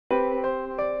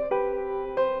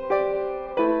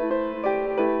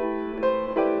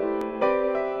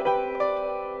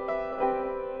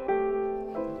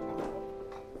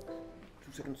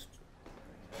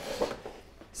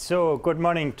So, good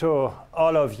morning to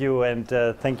all of you, and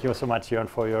thank you so much, Jörn,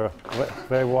 for your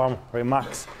very warm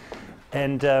remarks.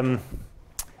 And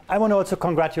I want to also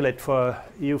congratulate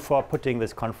you for putting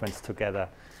this conference together.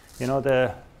 You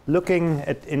know, looking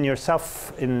in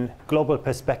yourself in global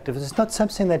perspective is not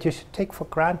something that you should take for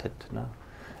granted. No?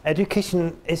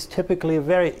 Education is typically a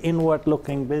very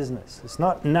inward-looking business. It's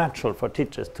not natural for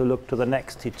teachers to look to the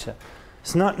next teacher.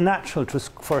 It's not natural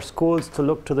for schools to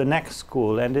look to the next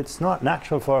school, and it's not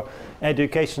natural for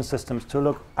education systems to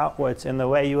look outwards in the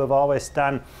way you have always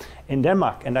done in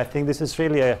Denmark. And I think this is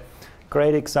really a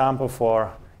great example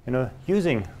for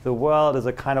using the world as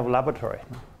a kind of laboratory,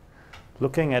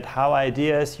 looking at how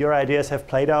your ideas have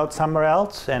played out somewhere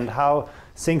else, and how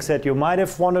things that you might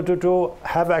have wanted to do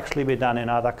have actually been done in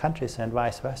other countries, and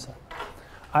vice versa.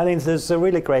 I think this is a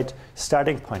really great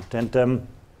starting point. And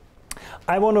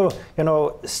I want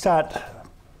to, start,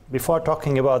 before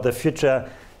talking about the future,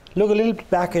 look a little bit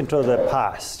back into the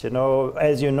past.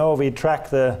 As you know, we track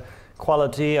the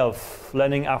quality of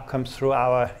learning outcomes through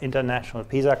our international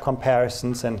PISA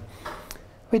comparisons, and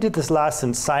we did this last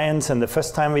in science, and the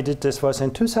first time we did this was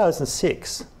in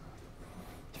 2006.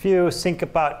 If you think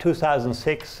about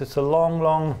 2006, it's a long,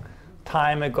 long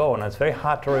time ago, and it's very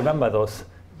hard to remember those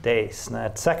days. Now,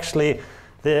 it's actually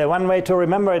the one way to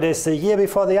remember it is the year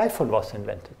before the iPhone was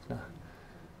invented.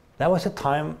 That was a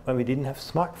time when we didn't have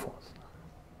smartphones.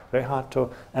 Very hard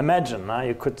to imagine.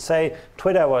 You could say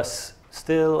Twitter was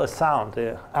still a sound.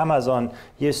 Amazon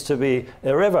used to be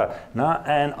a river.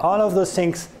 And all of those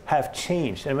things have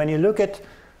changed. And when you look at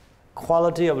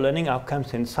quality of learning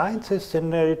outcomes in sciences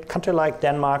in a country like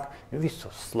Denmark, we saw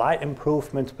slight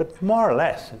improvements, but more or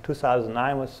less. In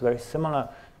 2009 was very similar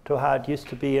to how it used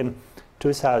to be in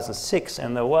 2006,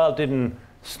 and the world didn't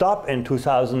stop in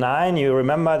 2009. You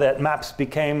remember that maps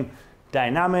became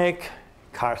dynamic,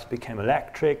 cars became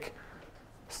electric,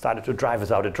 started to drive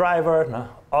without a driver,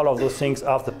 all of those things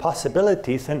are the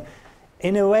possibilities. And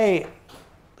in a way,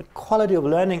 the quality of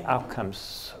learning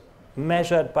outcomes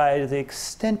measured by the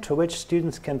extent to which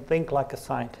students can think like a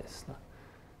scientist,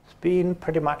 it's been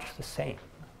pretty much the same.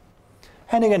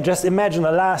 And again, just imagine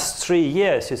the last 3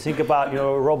 years. You think about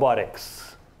robotics,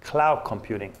 cloud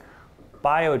computing,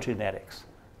 biogenetics,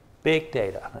 big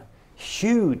data,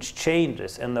 huge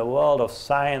changes in the world of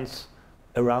science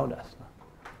around us.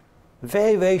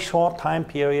 Very, very short time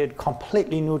period,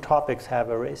 completely new topics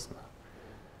have arisen.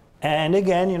 And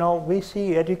again, we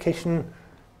see education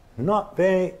not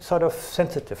very sort of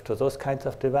sensitive to those kinds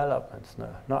of developments,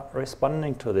 not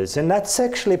responding to this. And that's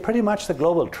actually pretty much the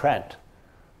global trend.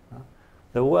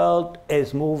 The world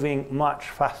is moving much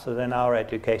faster than our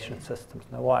education systems.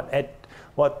 Now,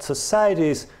 what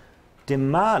societies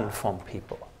demand from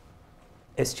people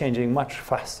is changing much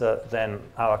faster than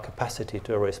our capacity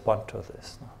to respond to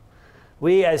this.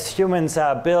 We as humans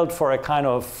are built for a kind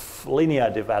of linear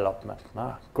development,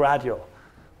 gradual.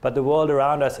 But the world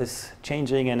around us is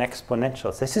changing in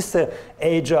exponentials. This is the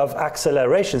age of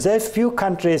accelerations. There are a few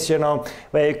countries,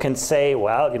 where you can say,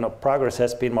 well, progress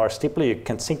has been more steeply. You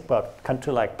can think about a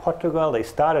country like Portugal. They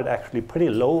started actually pretty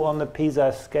low on the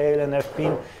PISA scale, and have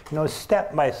been,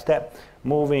 step by step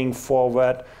moving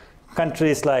forward.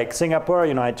 Countries like Singapore,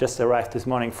 I just arrived this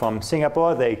morning from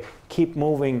Singapore. They keep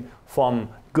moving from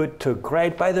good to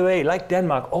great. By the way, like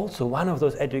Denmark, also one of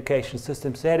those education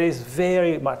systems that is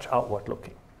very much outward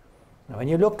looking. When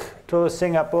you look to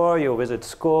Singapore, you visit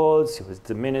schools, you visit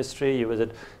the ministry, you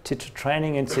visit teacher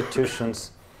training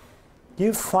institutions,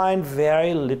 you find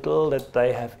very little that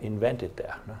they have invented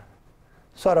there.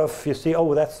 Sort of, you see,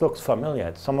 oh, that looks familiar,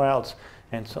 it's somewhere else,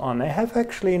 and so on. They have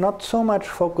actually not so much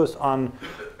focus on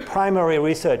primary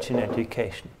research in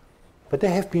education, but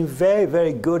they have been very,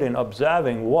 very good in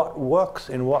observing what works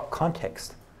in what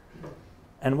context.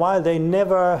 And while they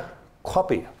never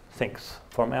copy things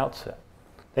from elsewhere,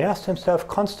 they ask themselves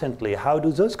constantly, how do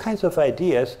those kinds of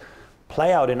ideas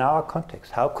play out in our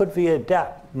context? How could we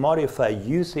adapt, modify,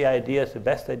 use the ideas, the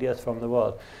best ideas from the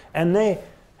world? And they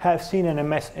have seen an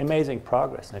amazing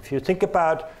progress. And if you think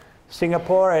about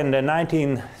Singapore in the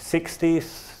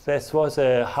 1960s, this was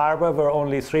a harbor where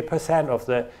only 3% of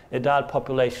the adult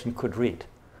population could read.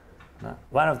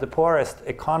 One of the poorest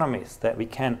economies that we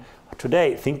can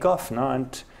today think of.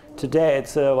 And today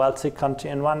it's a wealthy country,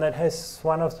 and one that has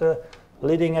one of the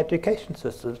leading education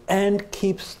systems, and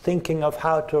keeps thinking of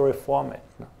how to reform it.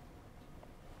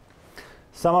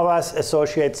 Some of us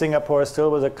associate Singapore still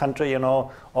with a country,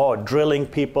 drilling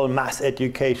people, mass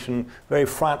education, very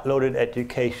front-loaded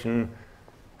education.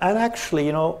 And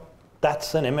actually,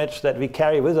 that's an image that we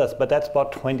carry with us, but that's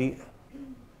about 20,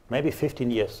 maybe 15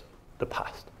 years the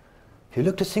past. If you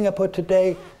look to Singapore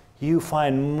today, you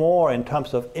find more in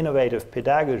terms of innovative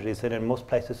pedagogies than in most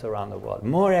places around the world.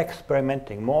 More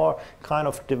experimenting, more kind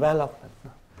of development.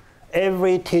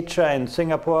 Every teacher in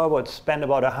Singapore would spend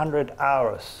about 100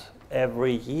 hours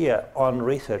every year on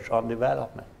research, on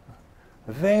development.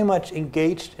 Very much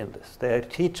engaged in this. Their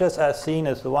teachers are seen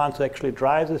as the ones who actually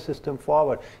drive the system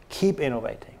forward, keep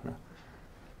innovating.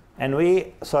 And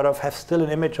we sort of have still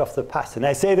an image of the past. And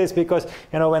I say this because,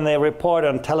 when they report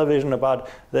on television about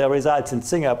the results in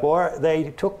Singapore,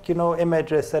 they took,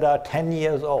 images that are 10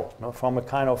 years old, from a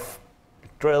kind of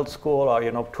drill school or,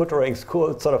 tutoring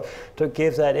school, sort of to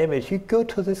give that image. You go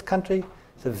to this country,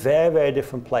 it's a very, very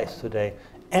different place today,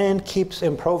 and keeps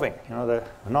improving. They're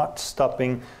not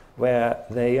stopping where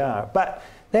they are. But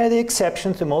there are the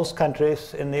exceptions. In most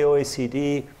countries in the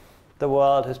OECD, the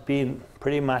world has been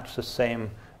pretty much the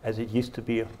same as it used to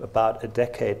be about a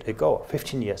decade ago,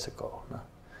 15 years ago.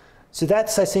 So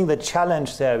that's, I think, the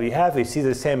challenge there we have. We see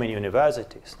the same in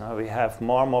universities. We have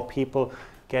more and more people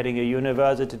getting a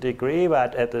university degree,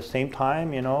 but at the same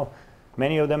time,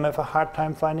 many of them have a hard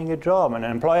time finding a job. And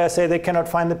employers say they cannot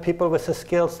find the people with the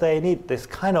skills they need. This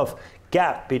kind of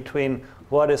gap between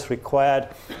what is required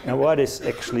and what is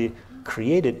actually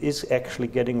created is actually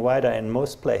getting wider in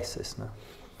most places.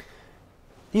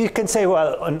 You can say,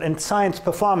 well, in science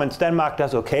performance, Denmark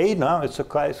does okay.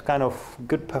 It's kind of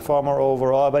good performer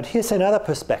overall. But here's another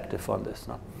perspective on this.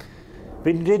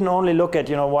 We didn't only look at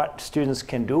what students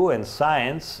can do in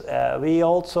science. We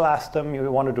also asked them,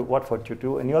 what would you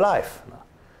do in your life?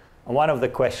 And one of the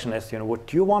questions is,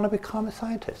 would you want to become a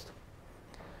scientist?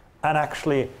 And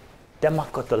actually,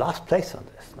 Denmark got the last place on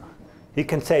this. You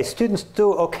can say students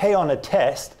do okay on a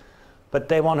test, but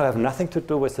they want to have nothing to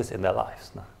do with this in their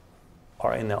lives.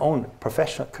 Or in their own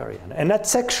professional career. And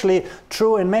that's actually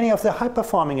true in many of the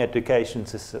high-performing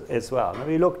educations as well.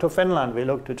 We look to Finland, we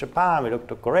look to Japan, we look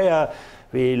to Korea,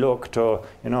 we look to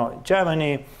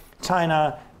Germany,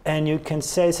 China, and you can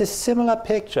say it's a similar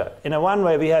picture. In one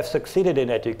way, we have succeeded in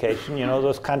education.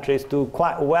 Those countries do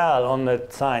quite well on the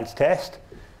science test.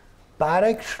 But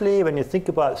actually, when you think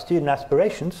about student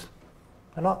aspirations,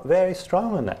 they're not very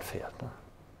strong in that field.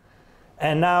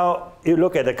 And now you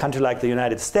look at a country like the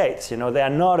United States, they are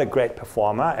not a great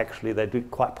performer. Actually, they do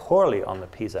quite poorly on the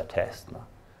PISA test.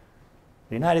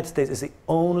 The United States is the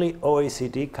only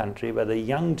OECD country where the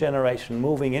young generation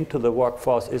moving into the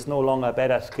workforce is no longer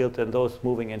better skilled than those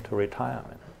moving into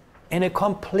retirement. In a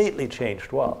completely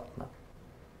changed world.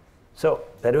 So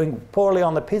they're doing poorly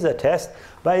on the PISA test,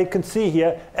 but you can see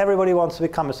here, everybody wants to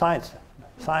become a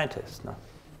scientist.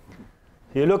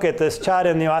 You look at this chart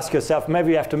and you ask yourself,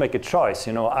 maybe you have to make a choice.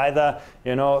 Either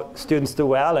students do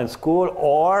well in school,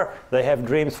 or they have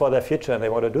dreams for their future and they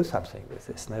want to do something with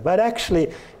this. But actually,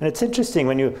 and it's interesting,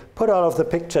 when you put all of the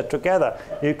picture together,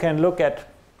 you can look at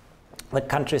the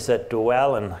countries that do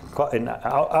well in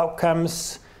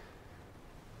outcomes,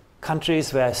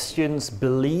 countries where students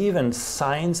believe in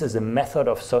science as a method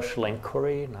of social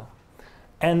inquiry,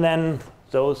 and then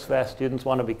those where students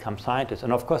want to become scientists.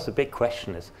 And of course, the big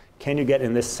question is, can you get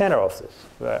in the center of this,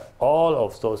 where all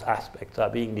of those aspects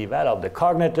are being developed, the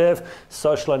cognitive,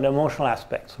 social, and emotional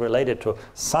aspects related to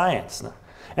science?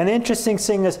 And the interesting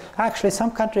thing is, actually, some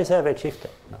countries have achieved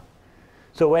it.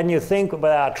 So when you think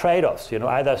about trade-offs,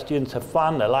 either students have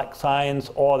fun, they like science,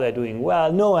 or they're doing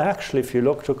well. No, actually, if you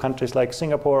look to countries like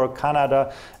Singapore or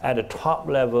Canada at a top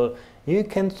level, you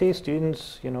can see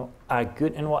students, are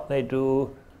good in what they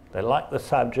do, they like the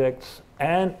subjects,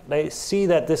 and they see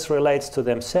that this relates to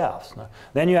themselves.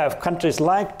 Then you have countries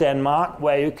like Denmark,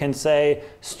 where you can say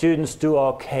students do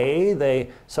okay, they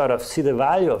sort of see the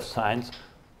value of science,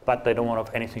 but they don't want to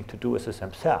have anything to do with this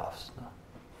themselves.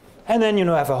 And then you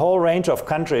have a whole range of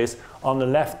countries on the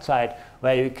left side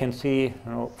where you can see,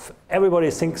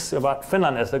 everybody thinks about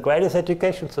Finland as the greatest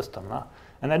education system,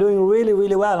 and they're doing really,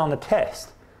 really well on the test.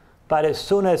 But as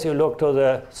soon as you look to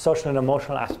the social and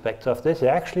emotional aspects of this, they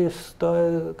actually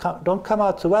don't come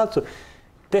out so well. So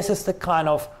this is the kind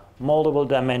of multiple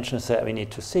dimensions that we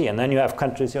need to see. And then you have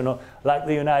countries, like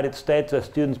the United States, where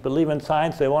students believe in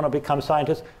science, they want to become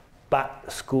scientists, but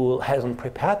school hasn't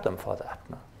prepared them for that.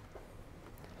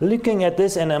 Looking at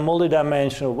this in a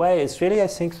multidimensional way is really, I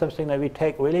think, something that we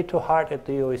take really to heart at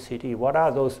the OECD. What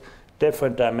are those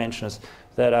different dimensions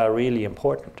that are really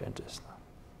important in this?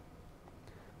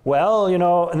 Well,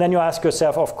 and then you ask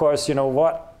yourself, of course,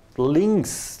 what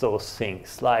links those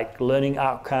things, like learning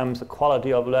outcomes, the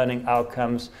quality of learning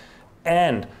outcomes,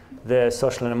 and the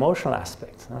social and emotional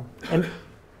aspects. And,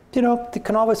 you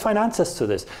can always find answers to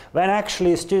this. When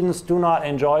actually students do not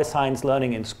enjoy science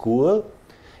learning in school,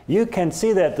 you can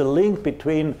see that the link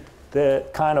between the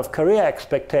kind of career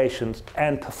expectations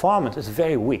and performance is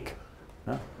very weak.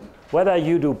 Whether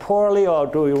you do poorly or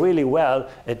do really well,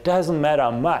 it doesn't matter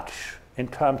much in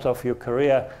terms of your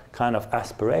career kind of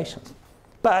aspirations.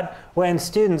 But when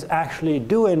students actually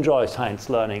do enjoy science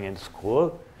learning in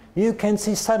school, you can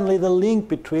see suddenly the link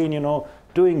between,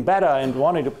 doing better and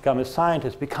wanting to become a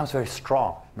scientist becomes very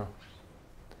strong.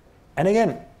 And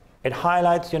again, it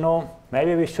highlights,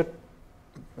 maybe we should,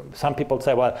 some people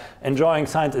say, well, enjoying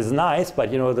science is nice,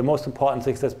 but the most important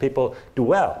thing is that people do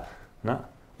well.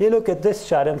 You look at this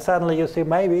chart and suddenly you see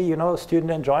maybe,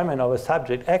 student enjoyment of a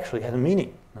subject actually has a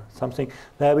meaning. Something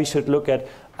that we should look at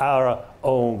our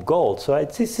own goals. So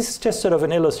this is just sort of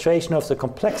an illustration of the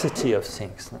complexity of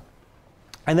things.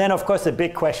 And then, of course, the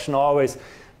big question always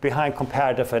behind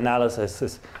comparative analysis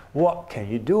is, what can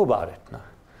you do about it?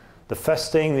 The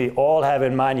first thing we all have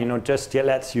in mind,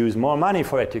 let's use more money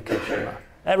for education.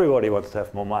 Everybody wants to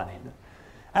have more money.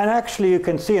 And actually, you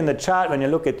can see in the chart when you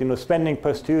look at spending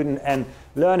per student and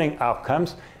learning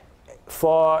outcomes,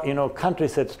 for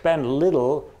countries that spend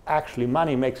little, actually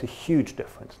money makes a huge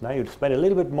difference. Now you spend a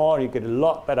little bit more, you get a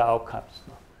lot better outcomes.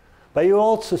 But you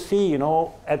also see,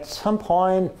 at some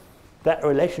point, that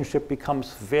relationship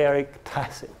becomes very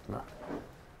tacit.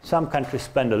 Some countries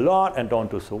spend a lot and don't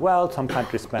do so well. Some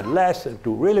countries spend less and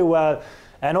do really well.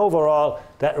 And overall,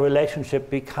 that relationship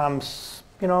becomes,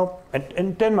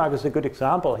 and Denmark is a good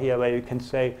example here where you can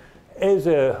say, is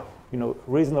a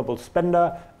reasonable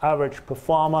spender, average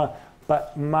performer,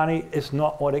 but money is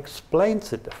not what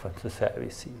explains the differences that we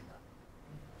see.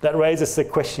 That raises the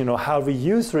question, how we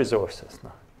use resources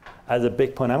as a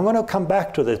big point. I'm going to come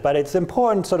back to this, but it's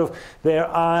important there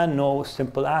are no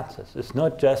simple answers. It's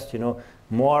not just,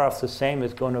 more of the same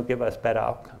is going to give us better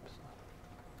outcomes.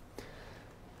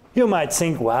 You might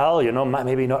think, well,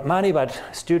 maybe not money, but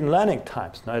student learning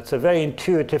times. Now, it's a very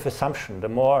intuitive assumption. The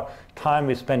more time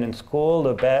we spend in school,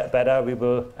 the better we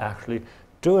will actually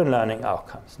do in learning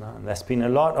outcomes. And there's been a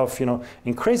lot of,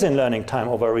 increase in learning time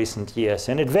over recent years,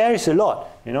 and it varies a lot.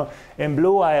 In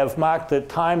blue, I have marked the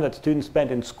time that students spend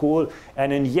in school,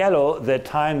 and in yellow, the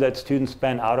time that students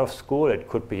spend out of school. It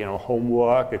could be,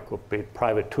 homework, it could be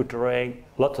private tutoring,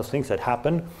 lots of things that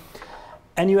happen.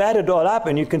 And you add it all up,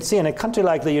 and you can see in a country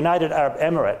like the United Arab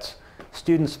Emirates,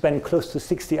 students spend close to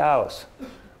 60 hours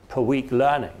per week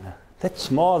learning.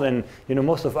 That's more than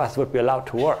most of us would be allowed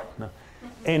to work.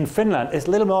 In Finland, it's a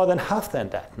little more than half than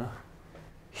that.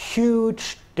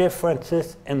 Huge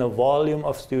differences in the volume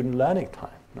of student learning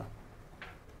time.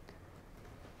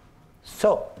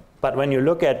 So, but when you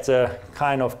look at the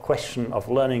kind of question of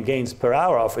learning gains per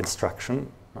hour of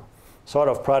instruction, sort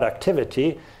of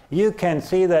productivity, you can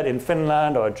see that in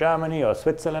Finland or Germany or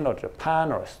Switzerland or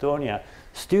Japan or Estonia,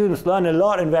 students learn a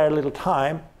lot in very little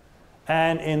time.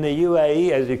 And in the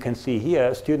UAE, as you can see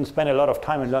here, students spend a lot of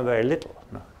time and learn very little.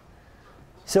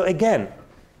 So again,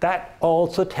 that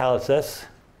also tells us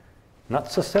not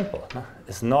so simple.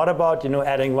 It's not about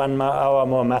adding 1 hour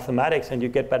more mathematics and you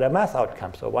get better math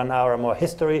outcomes, or 1 hour more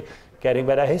history, getting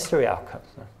better history outcomes.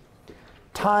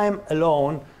 Time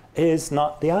alone is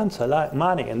not the answer, like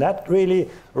money. And that really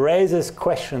raises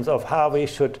questions of how we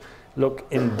should look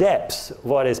in depth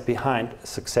what is behind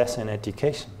success in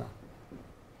education.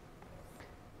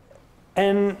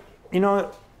 And,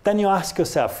 then you ask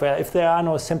yourself, if there are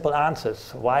no simple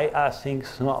answers, why are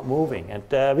things not moving?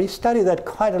 And we study that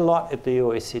quite a lot at the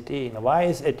OECD. Why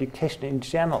is education in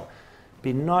general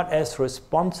not as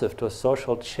responsive to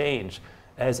social change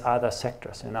as other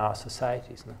sectors in our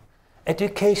societies?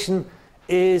 Education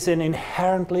is an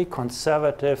inherently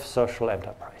conservative social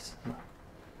enterprise.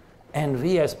 And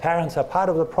we as parents are part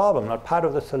of the problem, not part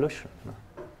of the solution.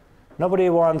 Nobody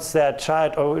wants their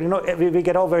child, or we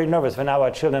get all very nervous when our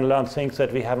children learn things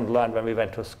that we haven't learned when we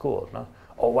went to school.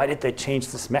 Or why did they change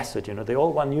this message? The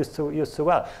old one used to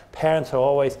well. Parents are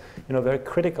always very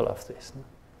critical of this.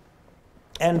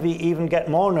 And we even get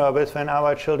more nervous when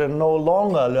our children no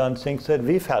longer learn things that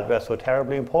we felt were so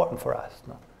terribly important for us.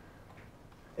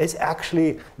 It's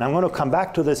actually, and I'm going to come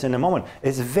back to this in a moment,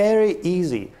 it's very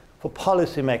easy for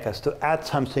policymakers to add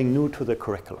something new to the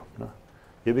curriculum.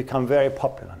 You become very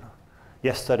popular.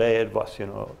 Yesterday it was,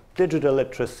 digital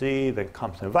literacy, then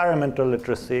comes environmental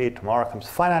literacy, tomorrow comes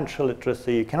financial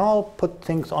literacy. You can all put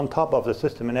things on top of the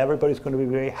system and everybody's going to be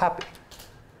very happy.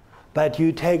 But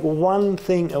you take one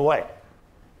thing away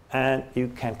and you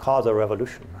can cause a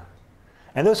revolution.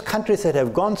 And those countries that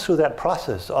have gone through that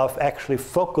process of actually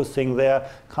focusing their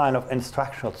kind of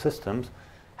instructional systems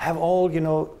have all,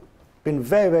 been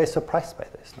very, very surprised by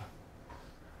this.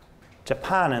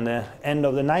 Japan in the end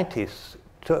of the 90s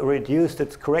reduced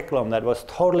its curriculum that was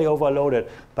totally overloaded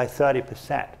by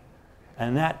 30%.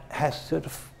 And that has sort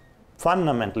of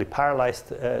fundamentally paralyzed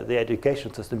the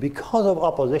education system because of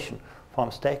opposition from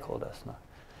stakeholders. No?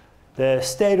 The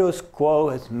status quo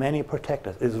has many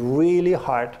protectors. It's really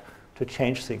hard to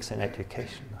change things in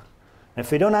education. No? And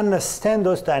if we don't understand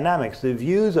those dynamics, the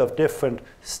views of different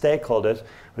stakeholders,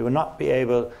 we will not be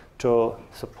able to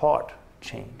support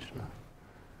change. No?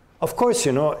 Of course,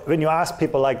 you know, when you ask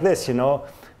people like this, you know,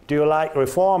 do you like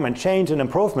reform and change and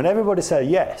improvement? Everybody says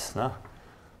yes. No?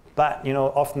 But you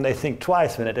know, often they think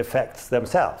twice when it affects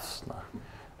themselves. No?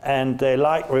 And they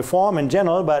like reform in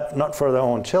general, but not for their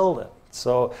own children.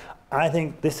 So I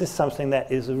think this is something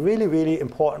that is really, really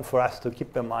important for us to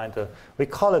keep in mind. We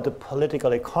call it the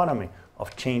political economy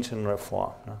of change and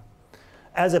reform. No?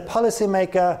 As a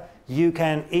policymaker, you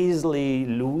can easily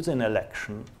lose an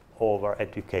election over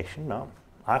education. No?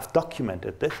 I've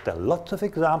documented this. There are lots of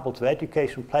examples where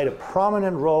education played a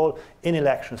prominent role in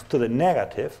elections to the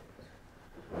negative.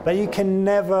 But you can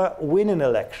never win an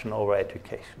election over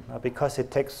education because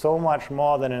it takes so much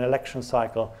more than an election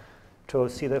cycle to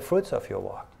see the fruits of your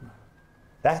work.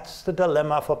 That's the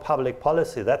dilemma for public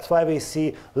policy. That's why we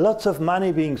see lots of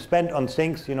money being spent on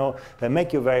things, you know, that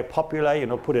make you very popular, you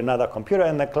know, put another computer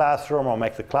in the classroom or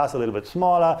make the class a little bit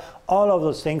smaller. All of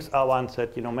those things are ones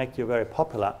that, you know, make you very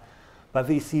popular. But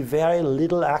we see very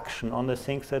little action on the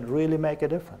things that really make a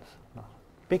difference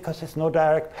because there's no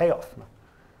direct payoff.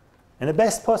 In the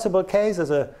best possible case, as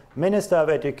a minister of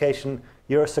education,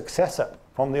 your successor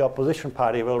from the opposition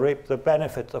party will reap the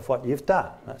benefits of what you've done.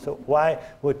 So why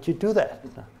would you do that?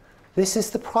 This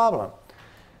is the problem.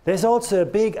 There's also a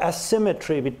big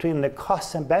asymmetry between the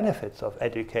costs and benefits of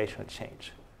educational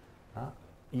change.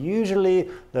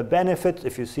 Usually the benefits,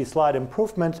 if you see slight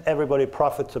improvements, everybody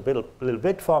profits a little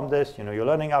bit from this. You know, your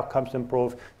learning outcomes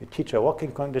improve, your teacher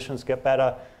working conditions get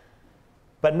better.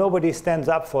 But nobody stands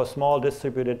up for small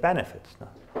distributed benefits. No?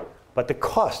 But the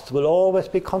costs will always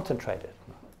be concentrated.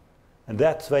 No? And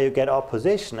that's where you get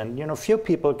opposition. And you know, few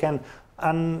people can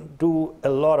undo a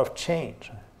lot of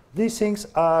change. These things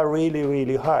are really,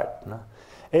 really hard. No?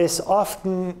 It's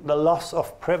often the loss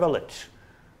of privilege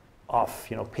of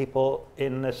people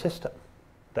in the system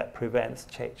that prevents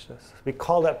change. We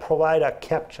call that provider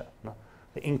capture. No?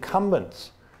 The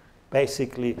incumbents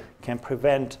basically can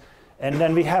prevent. And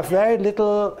then we have very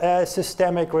little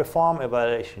systemic reform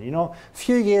evaluation. You know, a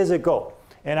few years ago,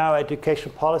 in our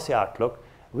education policy outlook,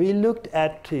 we looked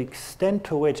at the extent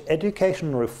to which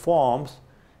education reforms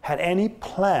had any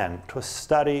plan to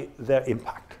study their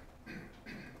impact.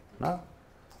 No?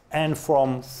 And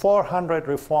from 400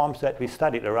 reforms that we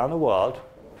studied around the world,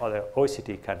 or the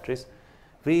OECD countries,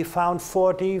 we found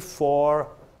 44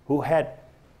 who had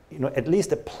at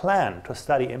least a plan to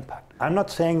study impact. I'm not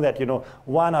saying that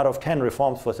 1 out of 10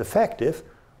 reforms was effective.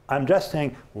 I'm just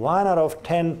saying 1 out of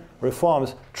 10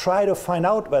 reforms try to find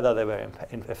out whether they were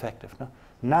effective. No?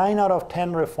 9 out of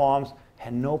 10 reforms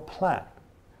had no plan.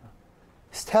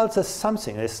 This tells us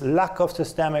something, this lack of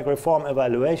systemic reform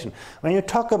evaluation. When you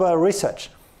talk about research,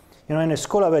 in a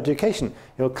school of education,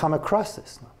 you'll come across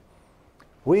this.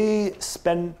 We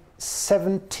spend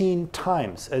 17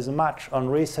 times as much on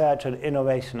research and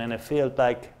innovation in a field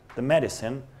like the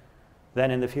medicine than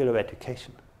in the field of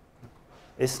education.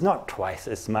 It's not twice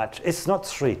as much, it's not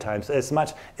 3 times as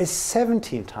much, it's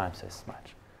 17 times as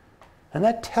much. And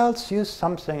that tells you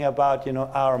something about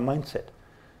our mindset.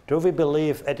 Do we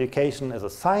believe education is a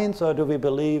science, or do we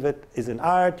believe it is an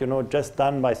art, just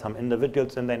done by some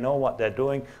individuals and they know what they're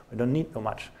doing? We don't need so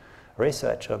much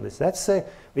research on this.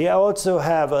 We also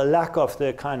have a lack of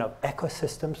the kind of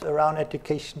ecosystems around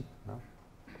education.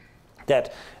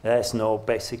 That there's no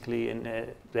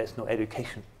there's no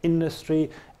education industry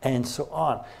and so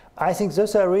on. I think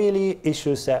those are really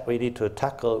issues that we need to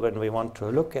tackle when we want to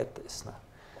look at this.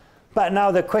 But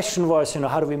now the question was,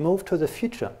 how do we move to the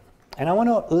future? And I want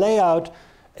to lay out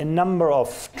a number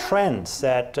of trends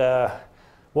that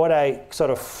what I sort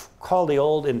of call the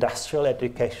old industrial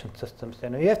education systems.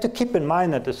 You have to keep in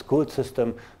mind that the school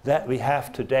system that we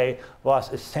have today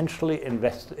was essentially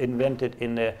invented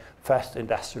in the first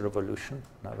industrial revolution.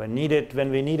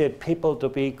 When we needed people to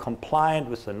be compliant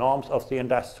with the norms of the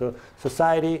industrial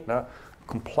society,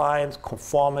 compliance,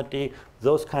 conformity,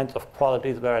 those kinds of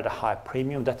qualities were at a high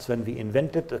premium. That's when we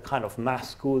invented the kind of mass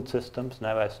school systems,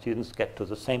 now where students get to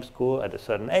the same school at a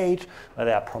certain age, where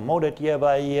they are promoted year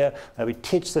by year, where we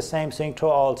teach the same thing to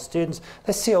all students.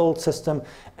 That's the old system.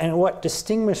 And what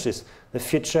distinguishes the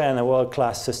future and the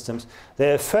world-class systems?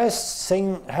 The first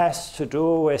thing has to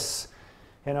do with,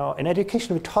 in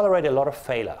education we tolerate a lot of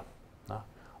failure.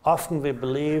 Often we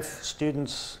believe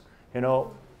students,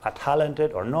 are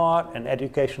talented or not, an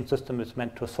education system is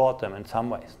meant to sort them in some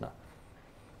ways.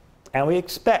 And we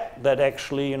expect that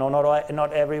actually,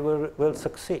 not everyone will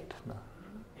succeed.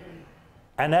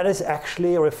 And that is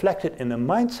actually reflected in the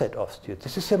mindset of students.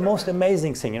 This is the most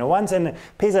amazing thing. Once in the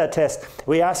PISA test,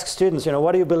 we asked students,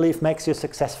 what do you believe makes you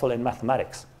successful in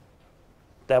mathematics?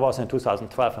 That was in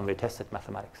 2012 when we tested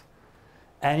mathematics.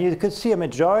 And you could see a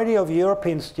majority of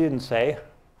European students say,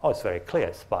 oh, it's very clear,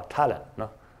 it's about talent. No?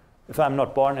 If I'm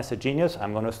not born as a genius,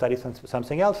 I'm going to study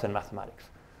something else in mathematics.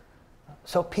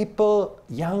 So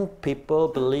young people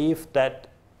believe that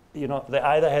they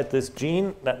either had this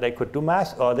gene that they could do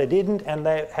math or they didn't, and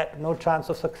they had no chance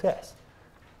of success.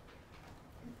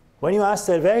 When you ask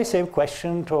that very same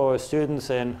question to students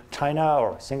in China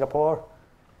or Singapore,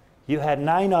 you had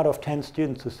 9 out of 10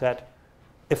 students who said,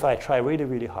 if I try really,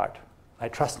 really hard, I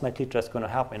trust my teacher is going to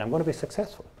help me and I'm going to be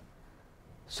successful.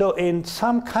 So in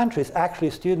some countries, actually,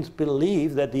 students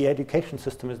believe that the education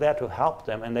system is there to help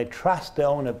them, and they trust their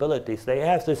own abilities. They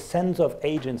have this sense of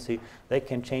agency. They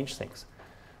can change things.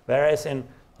 Whereas in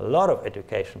a lot of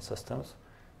education systems,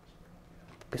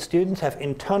 students have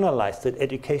internalized that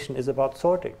education is about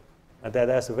sorting, and that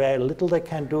there's very little they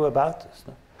can do about this.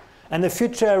 No? And the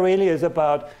future really is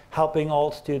about helping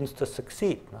all students to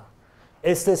succeed. No?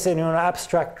 Is this an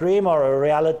abstract dream or a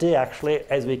reality? Actually,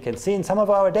 as we can see in some of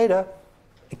our data,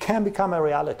 it can become a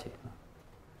reality.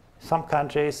 Some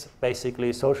countries,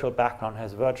 basically, social background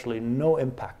has virtually no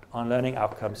impact on learning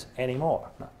outcomes anymore.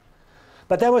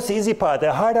 But that was the easy part.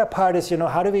 The harder part is,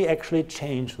 how do we actually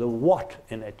change the what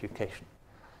in education?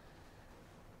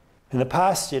 In the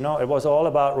past, it was all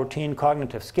about routine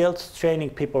cognitive skills, training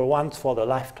people once for the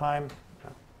lifetime.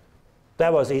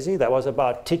 That was easy. That was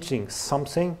about teaching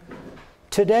something.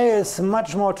 Today is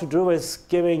much more to do with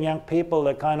giving young people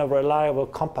the kind of reliable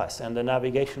compass and the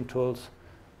navigation tools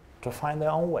to find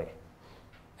their own way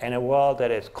in a world that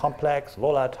is complex,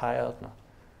 volatile.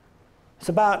 It's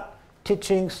about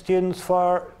teaching students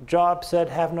for jobs that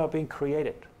have not been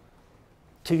created,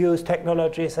 to use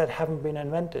technologies that haven't been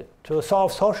invented, to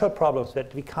solve social problems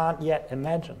that we can't yet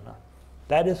imagine.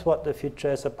 That is what the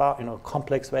future is about,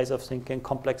 complex ways of thinking,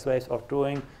 complex ways of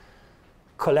doing,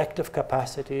 collective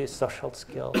capacities, social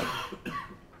skills.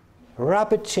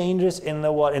 Rapid changes in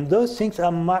the world, and those things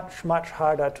are much, much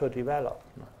harder to develop.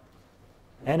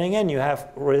 And again, you have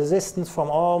resistance from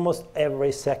almost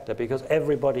every sector because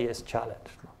everybody is challenged.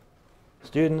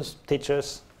 Students,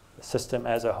 teachers, the system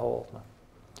as a whole.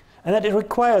 And that it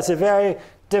requires a very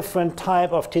different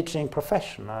type of teaching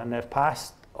profession. And in the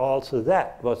past, also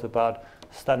that was about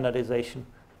standardization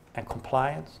and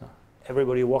compliance.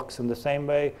 Everybody walks in the same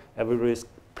way. Everybody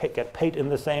gets paid in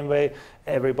the same way.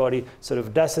 Everybody sort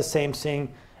of does the same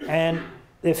thing. And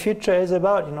the future is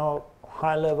about,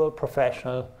 high-level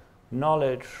professional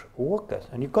knowledge workers.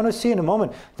 And you're going to see in a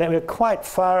moment that we're quite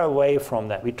far away from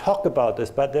that. We talk about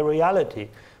this, but the reality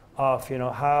of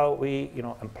how we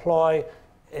employ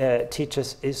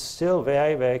teachers is still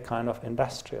very, very kind of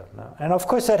industrial now. And of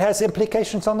course, that has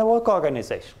implications on the work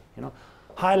organization.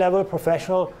 High-level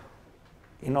professional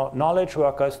knowledge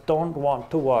workers don't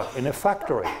want to work in a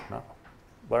factory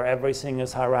where everything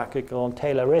is hierarchical and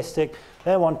Tayloristic.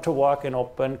 They want to work in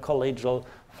open, collegial,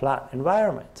 flat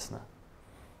environments.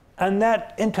 And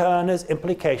that, in turn, has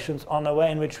implications on the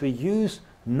way in which we use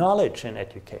knowledge in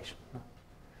education.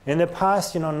 In the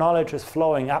past, knowledge is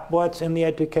flowing upwards in the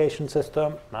education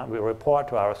system. We report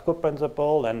to our school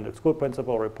principal, and the school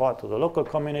principal report to the local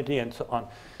community, and so on.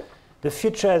 The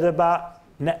future is about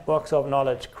networks of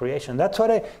knowledge creation. That's what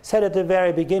I said at the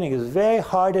very beginning. It's very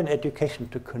hard in education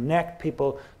to connect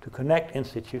people, to connect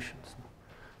institutions,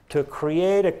 to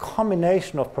create a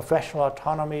combination of professional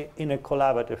autonomy in a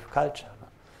collaborative culture.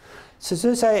 So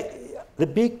this is the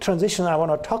big transition I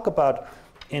want to talk about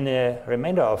in the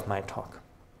remainder of my talk.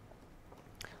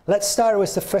 Let's start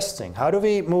with the first thing. How do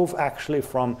we move actually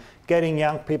from getting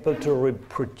young people to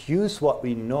reproduce what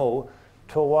we know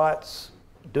towards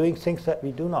doing things that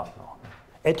we do not know?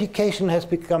 Education has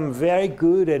become very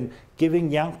good in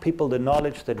giving young people the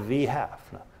knowledge that we have.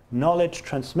 Knowledge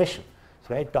transmission is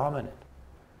very dominant.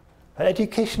 But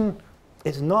education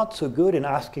is not so good in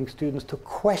asking students to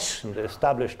question the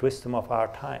established wisdom of our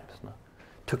times,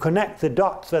 to connect the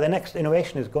dots where the next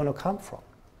innovation is going to come from.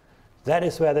 That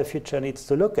is where the future needs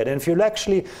to look at. And if you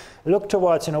actually look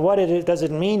towards, what does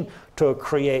it mean to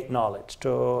create knowledge?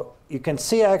 You can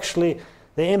see actually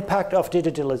the impact of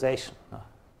digitalization.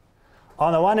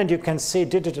 On the one hand, you can see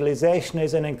digitalization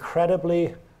is an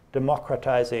incredibly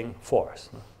democratizing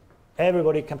force.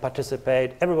 Everybody can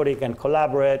participate, everybody can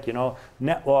collaborate,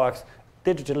 networks.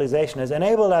 Digitalization has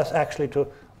enabled us actually to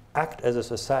act as a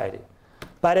society.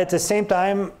 But at the same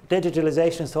time,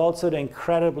 digitalization is also the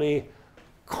incredibly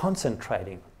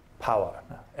concentrating power.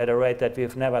 at a rate that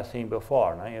we've never seen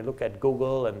before. Now you look at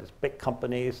Google and these big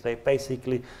companies, they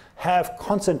basically have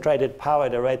concentrated power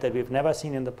at a rate that we've never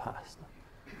seen in the past.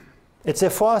 It's a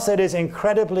force that is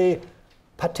incredibly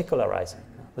particularizing.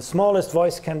 The smallest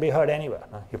voice can be heard anywhere.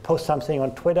 You post something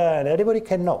on Twitter and everybody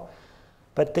can know.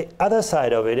 But the other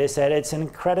side of it is that it's an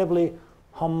incredibly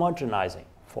homogenizing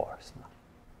force.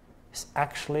 It's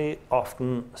actually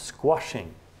often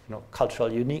squashing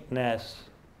cultural uniqueness,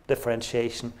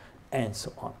 differentiation, and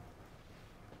so on.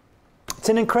 It's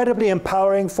an incredibly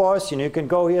empowering force. You can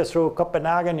go here through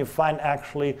Copenhagen, you find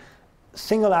actually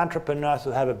single entrepreneurs who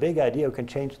have a big idea who can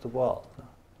change the world.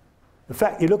 In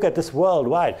fact, you look at this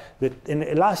worldwide, in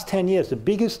the last 10 years, the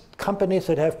biggest companies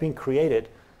that have been created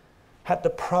had the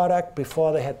product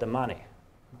before they had the money.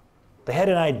 They had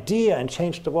an idea and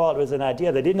changed the world with an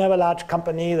idea. They didn't have a large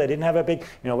company. They didn't have a big,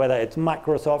 whether it's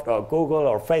Microsoft or Google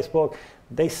or Facebook.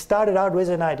 They started out with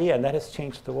an idea, and that has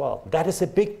changed the world. That is a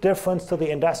big difference to the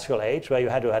industrial age, where you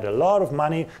had to have a lot of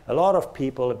money, a lot of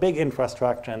people, a big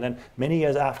infrastructure, and then many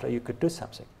years after you could do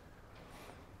something.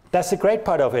 That's the great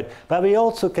part of it. But we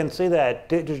also can see that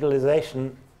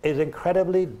digitalization is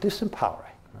incredibly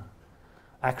disempowering,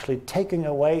 actually taking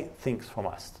away things from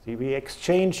us. We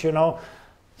exchange,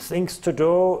 things to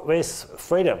do with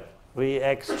freedom. We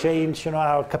exchange,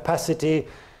 our capacity.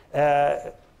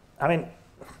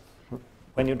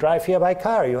 When you drive here by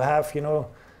car, you have,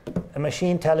 a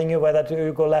machine telling you whether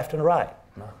to go left and right.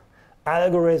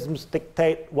 Algorithms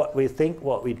dictate what we think,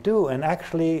 what we do, and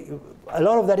actually, a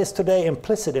lot of that is today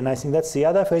implicit, and I think that's the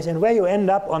other phase. And where you end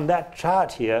up on that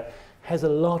chart here has a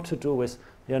lot to do with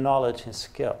your knowledge and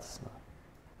skills.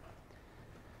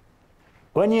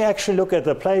 When you actually look at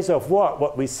the place of work,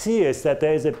 what we see is that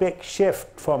there is a big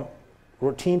shift from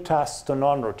routine tasks to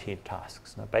non-routine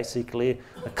tasks. Now, basically,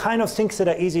 the kind of things that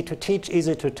are easy to teach,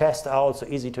 easy to test, are also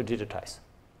easy to digitize.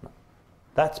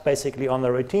 That's basically on the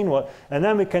routine world. And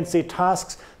then we can see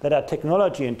tasks that are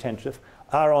technology intensive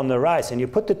are on the rise. And you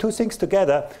put the two things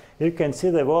together, you can see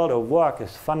the world of work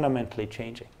is fundamentally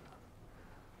changing.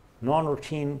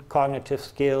 Non-routine cognitive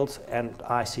skills and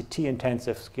ICT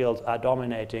intensive skills are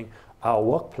dominating our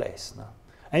workplace now.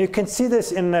 And you can see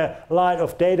this in the light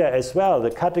of data as well.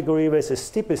 The category with the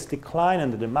steepest decline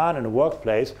in the demand in the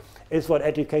workplace is what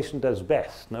education does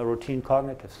best, routine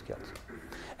cognitive skills.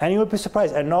 And you will be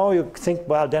surprised. I know you think,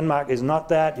 well, Denmark is not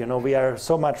that. We are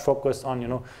so much focused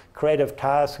on, creative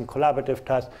tasks and collaborative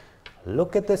tasks.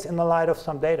 Look at this in the light of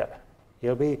some data.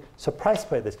 You'll be surprised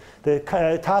by this. The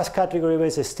task category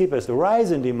with the steepest rise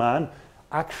in demand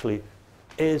actually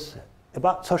is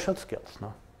about social skills.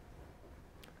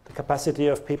 The capacity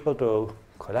of people to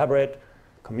collaborate,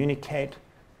 communicate,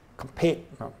 compete.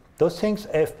 Those things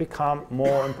have become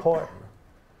more important.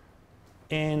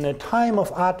 In a time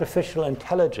of artificial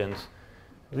intelligence,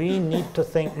 we need to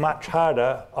think much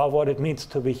harder of what it means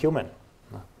to be human.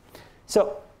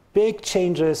 So big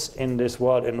changes in this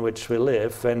world in which we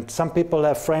live, and some people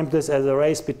have framed this as a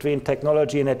race between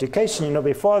technology and education.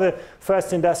 Before the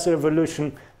first industrial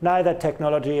revolution, neither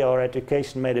technology or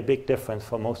education made a big difference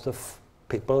for most of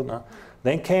people.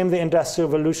 Then came the industrial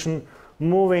revolution,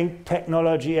 moving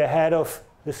technology ahead of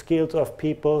the skills of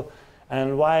people.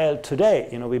 And while today,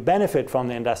 we benefit from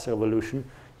the industrial revolution,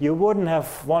 you wouldn't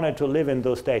have wanted to live in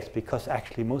those days, because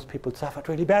actually most people suffered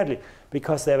really badly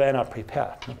because they were not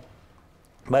prepared.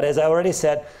 But as I already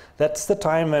said, that's the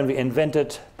time when we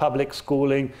invented public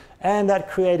schooling, and that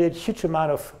created a huge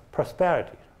amount of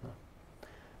prosperity.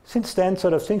 Since then,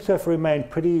 things have remained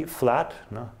pretty flat.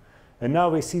 And now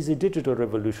we see the digital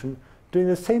revolution doing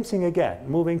the same thing again,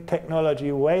 moving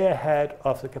technology way ahead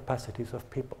of the capacities of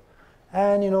people.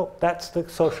 And that's the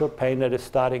social pain that is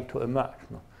starting to emerge.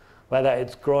 Whether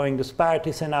it's growing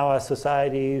disparities in our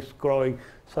societies, growing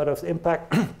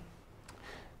impact.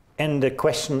 And the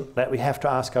question that we have to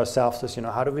ask ourselves is,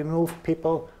 how do we move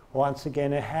people once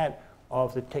again ahead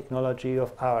of the technology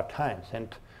of our times?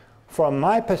 And from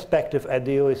my perspective at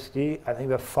the OECD, I think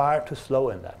we're far too slow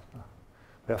in that.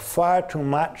 We're far too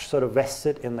much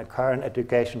vested in the current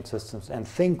education systems and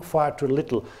think far too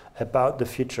little about the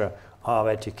future of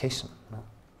education.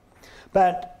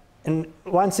 But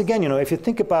once again, if you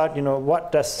think about,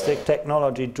 what does the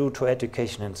technology do to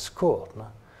education in school?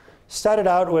 Started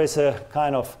out with a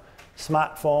kind of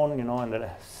smartphone, in the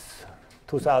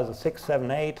 2006,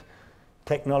 7, 8,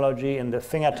 technology in the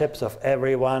fingertips of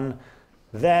everyone.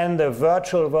 Then the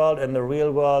virtual world and the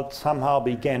real world somehow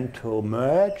began to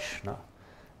merge.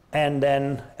 And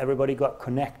then everybody got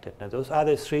connected. Now, those are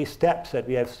the 3 steps that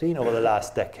we have seen over the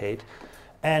last decade.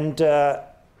 And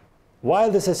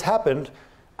while this has happened,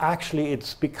 actually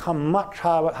it's become much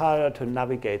harder to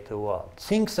navigate the world.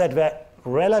 Things that were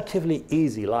relatively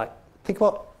easy, like think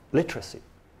about literacy.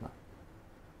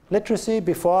 Literacy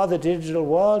before the digital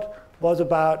world was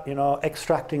about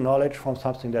extracting knowledge from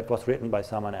something that was written by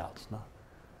someone else.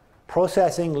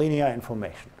 Processing linear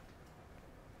information.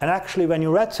 And actually, when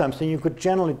you read something, you could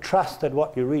generally trust that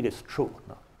what you read is true.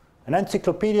 An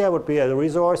encyclopedia would be a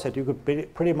resource that you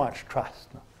could pretty much trust.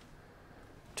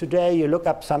 Today, you look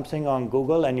up something on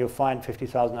Google and you find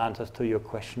 50,000 answers to your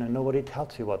question, and nobody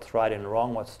tells you what's right and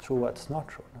wrong, what's true, what's not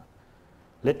true.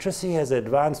 Literacy has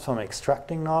advanced from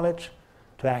extracting knowledge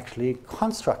to actually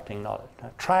constructing knowledge.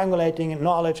 Triangulating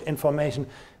knowledge, information,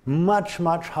 much,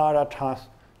 much harder task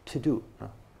to do.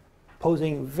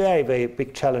 Posing very, very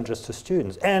big challenges to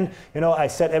students. And I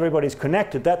said everybody's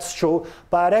connected, that's true,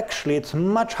 but actually it's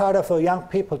much harder for young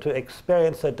people to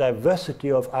experience the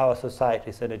diversity of our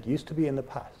societies than it used to be in the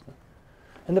past.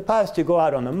 In the past, you go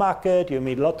out on the market, you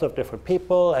meet lots of different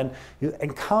people, and you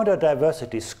encounter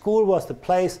diversity. School was the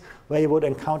place where you would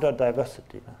encounter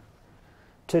diversity.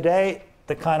 Today,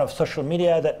 the kind of social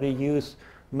media that we use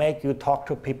make you talk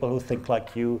to people who think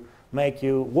like you, make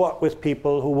you work with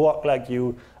people who work like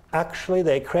you. Actually,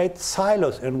 they create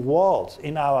silos and walls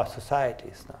in our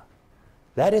societies now.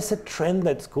 That is a trend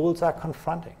that schools are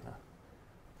confronting now.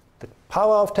 The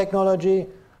power of technology,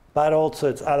 but also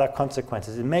its other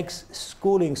consequences. It makes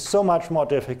schooling so much more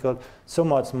difficult, so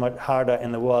much harder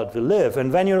in the world we live.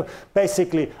 And when you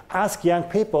basically ask young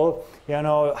people,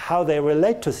 how they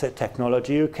relate to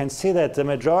technology, you can see that the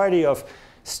majority of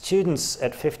students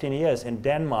at 15 years in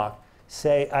Denmark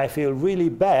say, I feel really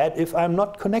bad if I'm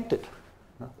not connected.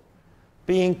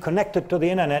 Being connected to the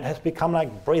internet has become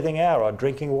like breathing air or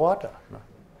drinking water.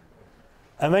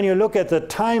 And when you look at the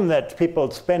time that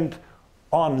people spend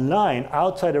online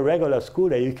outside a regular school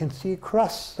day, you can see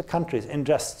across the countries in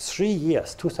just 3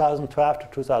 years, 2012 to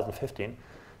 2015,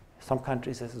 some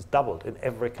countries this has doubled, in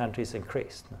every country it's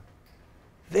increased.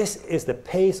 This is the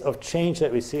pace of change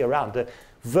that we see around. The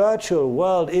virtual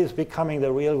world is becoming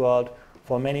the real world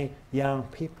for many young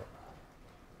people.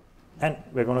 And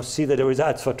we're going to see the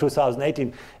results for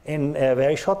 2018 in a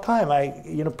very short time. I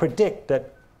predict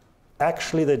that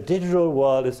actually the digital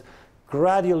world is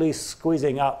gradually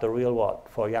squeezing out the real world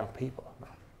for young people.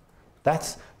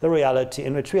 That's the reality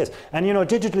in which we are. And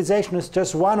digitalization is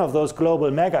just one of those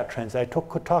global mega trends. I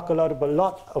could talk a lot about a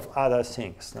lot of other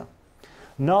things.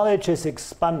 Knowledge is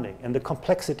expanding, and the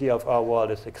complexity of our world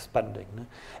is expanding.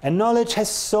 And knowledge has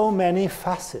so many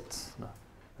facets.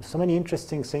 There's so many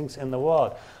interesting things in the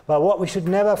world. But what we should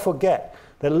never forget,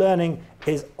 that learning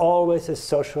is always a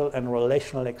social and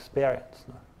relational experience.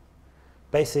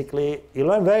 Basically, you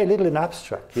learn very little in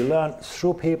abstract. You learn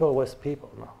through people with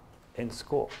people in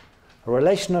school. A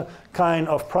relational kind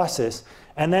of process.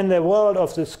 And then the world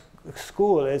of the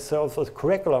school, of the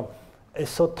curriculum, is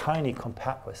so tiny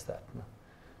compared with that.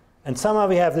 And somehow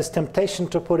we have this temptation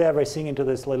to put everything into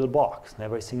this little box. And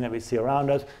everything that we see around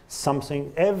us,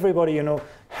 everybody,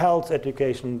 health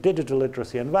education, digital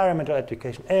literacy, environmental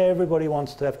education, everybody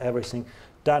wants to have everything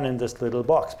done in this little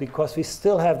box, because we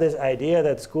still have this idea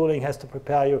that schooling has to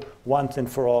prepare you once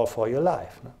and for all for your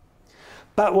life.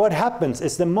 But what happens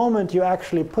is the moment you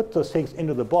actually put those things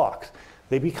into the box,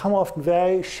 they become often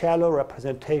very shallow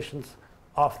representations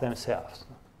of themselves.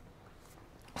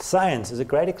 Science is a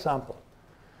great example.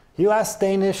 You ask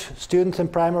Danish students in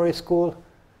primary school,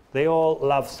 they all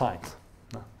love science.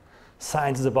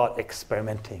 Science is about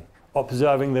experimenting,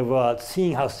 observing the world,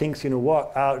 seeing how things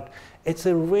work out. It's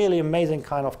a really amazing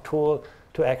kind of tool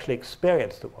to actually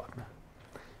experience the world.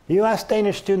 You ask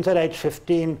Danish students at age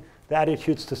 15 their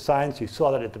attitudes to science, you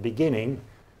saw that at the beginning,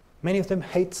 many of them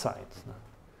hate science.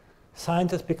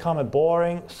 Science has become a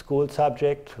boring school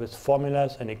subject with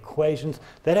formulas and equations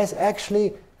that has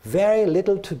actually very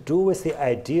little to do with the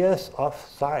ideas of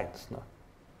science,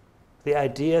 the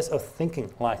ideas of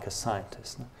thinking like a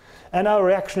scientist. And our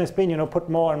reaction has been, put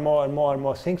more and more and more and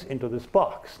more things into this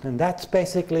box. And that's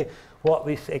basically what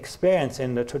we experience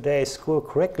in today's school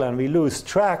curriculum. We lose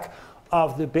track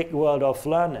of the big world of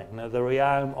learning, the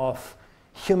realm of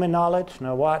human knowledge,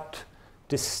 what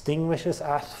distinguishes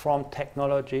us from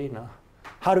technology.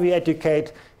 How do we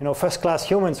educate first-class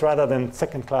humans rather than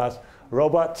second-class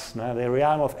robots, the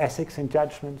realm of ethics and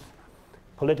judgments,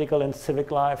 political and civic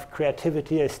life,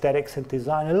 creativity, aesthetics and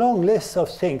design, a long list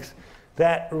of things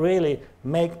that really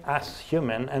make us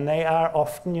human, and they are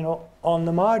often on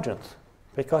the margins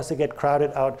because they get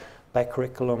crowded out by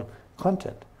curriculum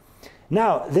content.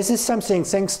 Now, this is something,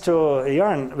 thanks to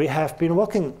Jörn, we have been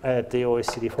working at the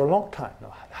OECD for a long time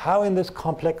now. How in this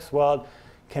complex world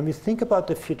can we think about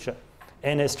the future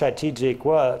in a strategic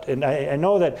world. And I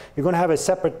know that you're going to have a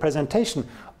separate presentation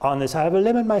on this. I will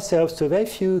limit myself to very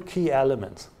few key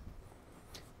elements.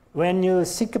 When you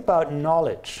think about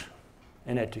knowledge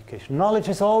in education, knowledge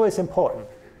is always important.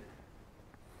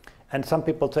 And some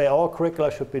people say all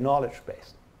curricula should be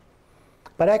knowledge-based.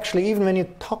 But actually, even when you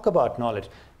talk about knowledge,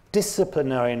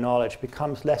 disciplinary knowledge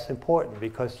becomes less important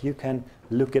because you can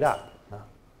look it up.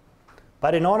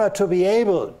 But in order to be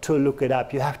able to look it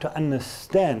up, you have to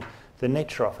understand the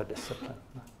nature of a discipline.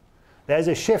 There's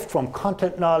a shift from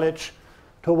content knowledge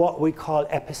to what we call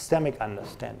epistemic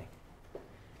understanding.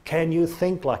 Can you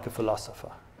think like a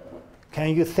philosopher?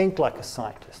 Can you think like a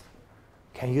scientist?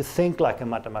 Can you think like a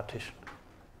mathematician?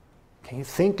 Can you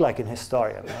think like an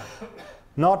historian?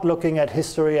 Not looking at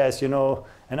history as,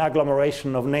 an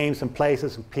agglomeration of names and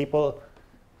places and people,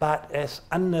 but as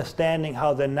understanding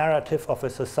how the narrative of a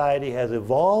society has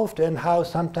evolved and how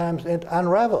sometimes it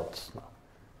unravels.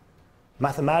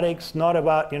 Mathematics, not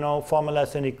about,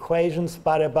 formulas and equations,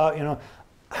 but about,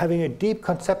 having a deep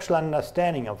conceptual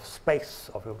understanding of space,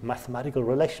 of a mathematical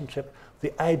relationship,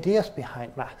 the ideas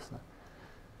behind math.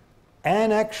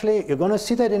 And actually, you're going to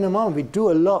see that in a moment. We do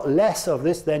a lot less of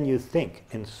this than you think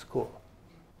in school.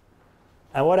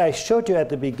 And what I showed you at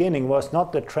the beginning was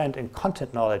not the trend in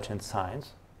content knowledge in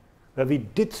science, where we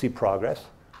did see progress,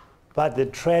 but the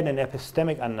trend in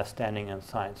epistemic understanding in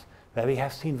science, where we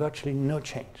have seen virtually no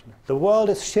change. The world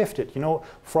has shifted,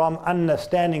 from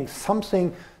understanding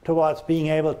something towards being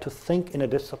able to think in a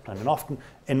discipline, and often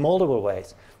in multiple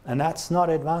ways. And that's not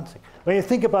advancing. When you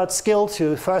think about skills,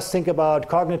 you first think about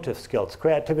cognitive skills,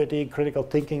 creativity, critical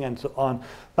thinking, and so on.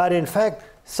 But in fact,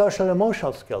 social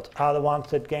emotional skills are the ones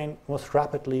that gain most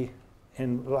rapidly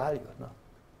in value.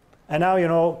 And now,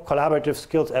 collaborative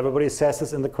skills, everybody says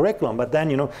this in the curriculum, but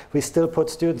then, we still put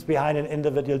students behind an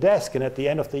individual desk, and at the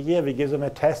end of the year, we give them a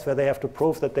test where they have to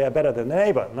prove that they are better than their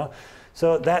neighbor.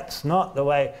 So that's not the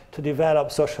way to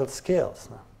develop social skills.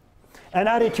 And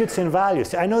attitudes and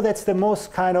values. I know that's the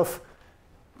most kind of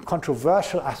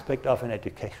controversial aspect of an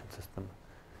education system.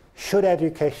 Should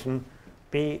education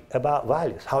be about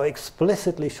values? How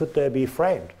explicitly should they be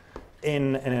framed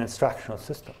in an instructional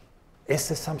system? Is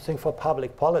this something for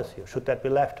public policy, or should that be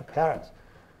left to parents?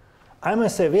 I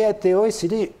must say, we at the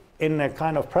OECD, in a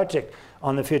kind of project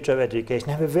on the future of education,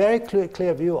 have a very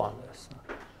clear view on this.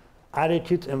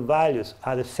 Attitudes and values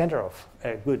are the center of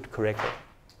a good curriculum.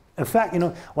 In fact,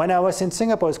 when I was in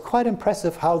Singapore, it's quite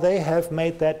impressive how they have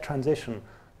made that transition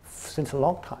since a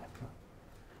long time.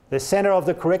 The center of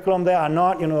the curriculum there are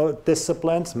not,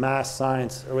 disciplines, math,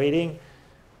 science, reading,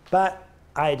 but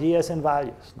ideas and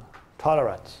values,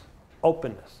 tolerance,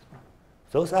 openness.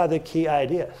 Those are the key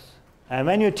ideas. And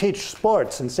when you teach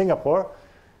sports in Singapore,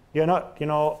 you're not,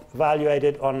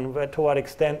 evaluated on to what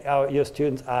extent your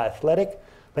students are athletic,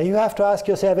 but you have to ask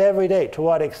yourself every day to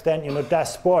what extent,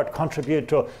 does sport contribute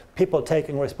to people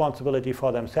taking responsibility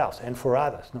for themselves and for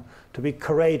others, to be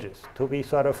courageous, to be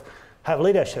have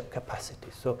leadership capacity.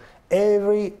 So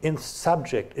every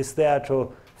subject is there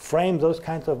to frame those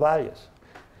kinds of values.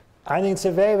 I think it's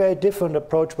a very, very different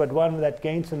approach, but one that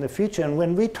gains in the future. And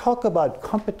when we talk about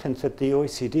competence at the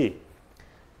OECD,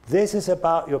 this is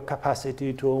about your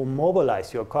capacity to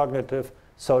mobilize your cognitive,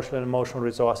 social, and emotional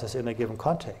resources in a given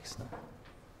context.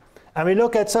 And we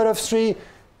look at three,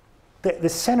 the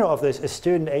center of this is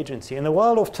student agency. In the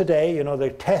world of today, the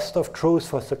test of truth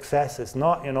for success is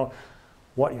not,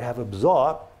 what you have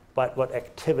absorbed, but what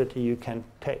activity you can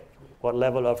take, what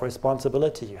level of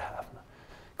responsibility you have.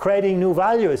 Creating new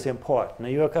value is important.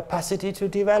 Your capacity to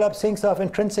develop things of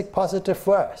intrinsic positive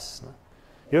worth.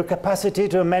 Your capacity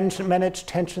to manage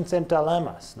tensions and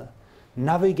dilemmas.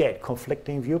 Navigate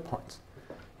conflicting viewpoints.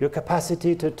 Your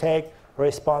capacity to take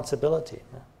responsibility.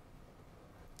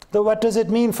 So what does it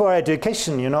mean for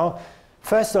education?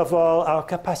 First of all, our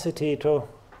capacity to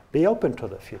be open to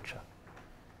the future.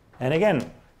 And again,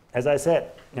 as I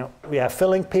said, we are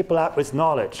filling people up with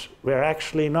knowledge. We're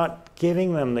actually not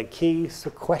giving them the keys to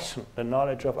question the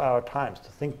knowledge of our times, to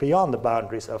think beyond the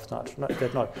boundaries of knowledge,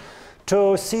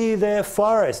 to see the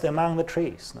forest among the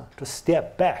trees, to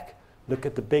step back, look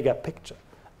at the bigger picture,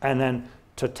 and then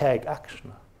to take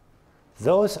action.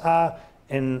 Those are,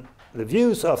 in the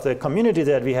views of the community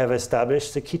that we have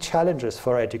established, the key challenges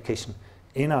for education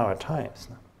in our times.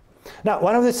 Now,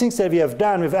 one of the things that we have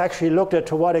done, we've actually looked at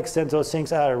to what extent those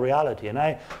things are a reality. And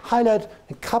I highlight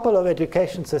a couple of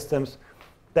education systems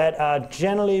that are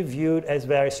generally viewed as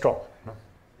very strong.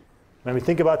 When we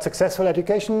think about successful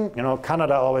education,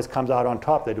 Canada always comes out on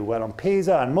top. They do well on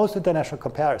PISA and most international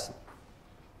comparison.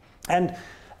 And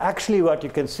actually what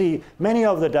you can see, many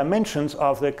of the dimensions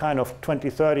of the kind of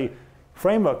 2030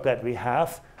 framework that we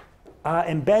have are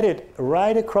embedded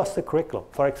right across the curriculum.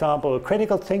 For example,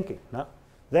 critical thinking. No?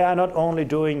 They are not only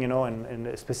doing, in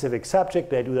a specific subject,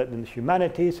 they do that in the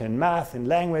humanities, in math, in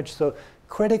language. So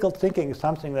critical thinking is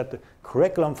something that the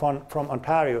curriculum from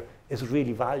Ontario is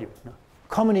really valued. No?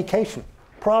 Communication,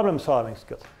 problem-solving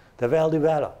skills, they're well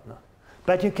developed. No?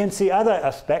 But you can see other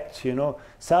aspects,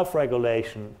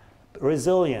 self-regulation,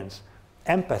 resilience,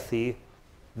 empathy,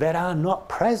 that are not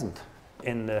present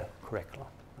in the curriculum.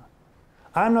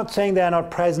 I'm not saying they are not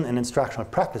present in instructional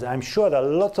practice. I'm sure there are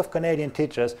lots of Canadian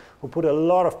teachers who put a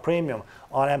lot of premium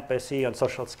on empathy, on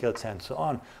social skills, and so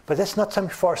on. But that's not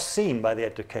something foreseen by the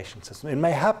education system. It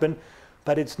may happen,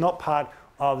 but it's not part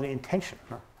of the intention.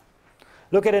 No?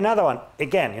 Look at another one.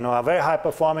 Again, our very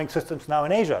high-performing systems now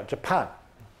in Asia, Japan.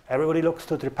 Everybody looks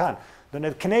to Japan. When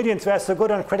the Canadians were so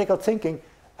good on critical thinking,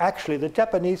 actually the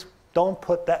Japanese don't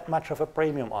put that much of a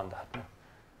premium on that. No?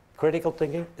 Critical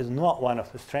thinking is not one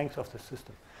of the strengths of the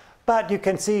system. But you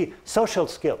can see social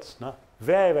skills, no?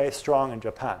 Very, very strong in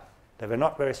Japan. They were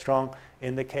not very strong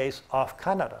in the case of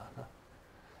Canada. No?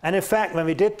 And in fact, when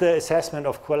we did the assessment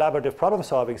of collaborative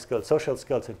problem-solving skills, social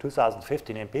skills in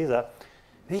 2015 in PISA,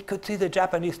 we could see the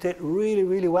Japanese did really,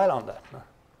 really well on that. No?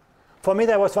 For me,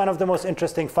 that was one of the most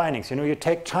interesting findings. You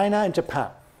take China and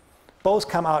Japan. Both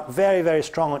come out very, very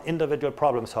strong on individual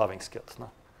problem-solving skills.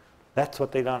 No? That's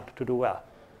what they learned to do well.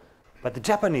 But the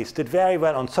Japanese did very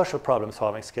well on social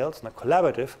problem-solving skills,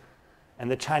 collaborative,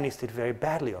 and the Chinese did very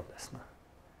badly on this.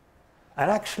 And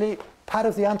actually, part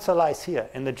of the answer lies here.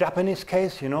 In the Japanese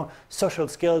case, social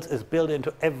skills is built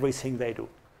into everything they do.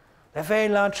 They're very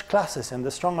large classes, and the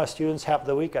stronger students help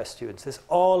the weaker students. It's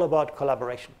all about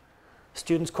collaboration.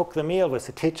 Students cook the meal with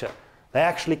the teacher. They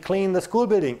actually clean the school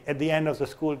building at the end of the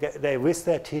school day with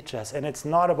their teachers. And it's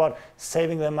not about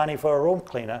saving them money for a room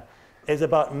cleaner. It's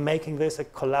about making this a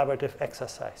collaborative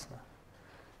exercise. No?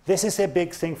 This is a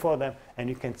big thing for them, and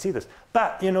you can see this.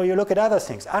 But you look at other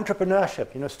things,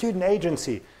 entrepreneurship, student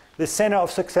agency, the center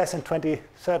of success in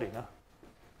 2030. No?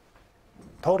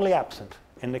 Totally absent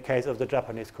in the case of the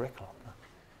Japanese curriculum. No?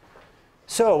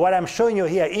 So what I'm showing you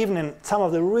here, even in some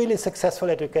of the really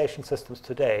successful education systems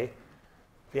today,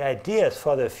 the ideas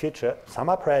for the future, some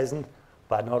are present,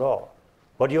 but not all.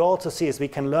 What you also see is we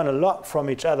can learn a lot from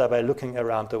each other by looking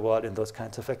around the world in those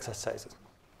kinds of exercises.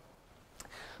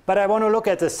 But I want to look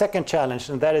at the second challenge,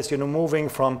 and that is moving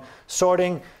from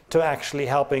sorting to actually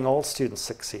helping all students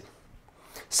succeed.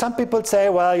 Some people say,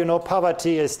 well,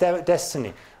 poverty is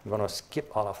destiny. I'm going to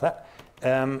skip all of that.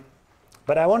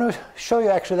 But I want to show you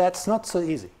actually that's not so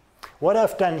easy. What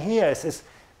I've done here is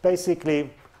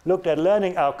basically looked at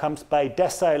learning outcomes by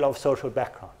decile of social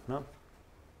background. No?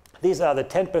 These are the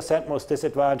 10% most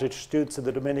disadvantaged students in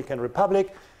the Dominican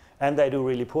Republic, and they do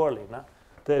really poorly. No?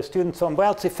 The students from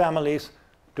wealthy families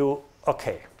do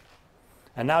okay.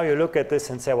 And now you look at this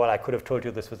and say, well, I could have told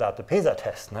you this without the PISA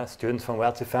test. No? Students from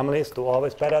wealthy families do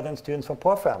always better than students from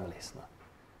poor families. No?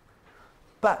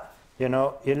 But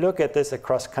you look at this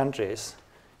across countries,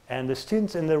 and the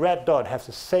students in the red dot have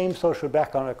the same social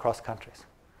background across countries.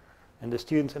 And the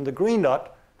students in the green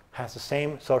dot have the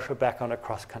same social background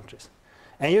across countries.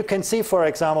 And you can see, for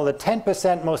example, the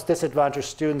 10% most disadvantaged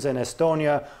students in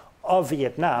Estonia or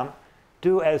Vietnam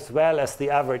do as well as the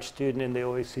average student in the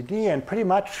OECD, and pretty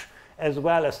much as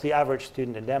well as the average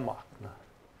student in Denmark.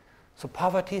 So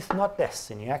poverty is not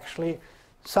destiny. Actually,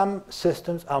 some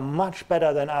systems are much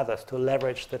better than others to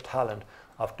leverage the talent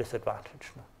of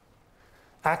disadvantage.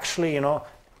 Actually,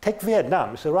 take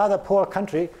Vietnam. It's a rather poor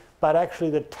country, but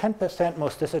actually the 10%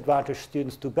 most disadvantaged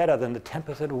students do better than the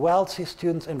 10% wealthy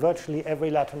students in virtually every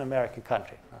Latin American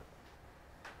country.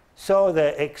 So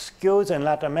the excuse in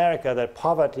Latin America that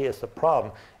poverty is the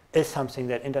problem is something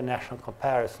that international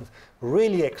comparisons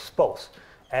really expose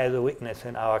as a weakness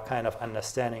in our kind of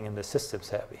understanding in the systems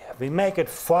that we have. We make it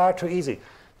far too easy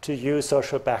to use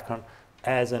social background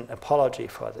as an apology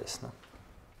for this.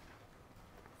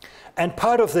 And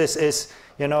part of this is,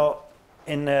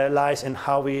 lies in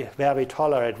where we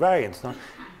tolerate variance.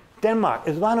 Denmark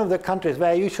is one of the countries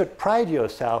where you should pride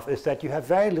yourself is that you have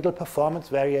very little performance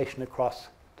variation across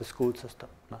the school system.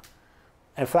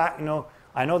 In fact,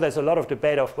 I know there's a lot of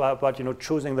debate about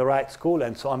choosing the right school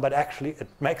and so on, but actually it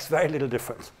makes very little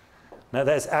difference. Now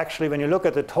there's actually, when you look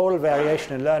at the total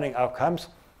variation in learning outcomes,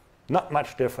 not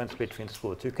much difference between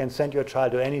schools. You can send your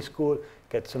child to any school,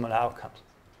 get similar outcomes.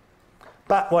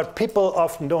 But what people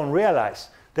often don't realize,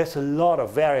 there's a lot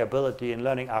of variability in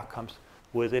learning outcomes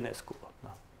within a school.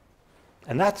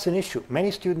 And that's an issue.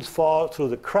 Many students fall through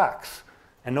the cracks,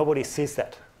 and nobody sees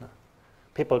that.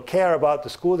 People care about the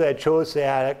school they chose. They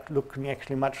are looking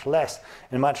actually much less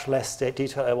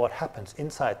detail at what happens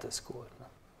inside the school.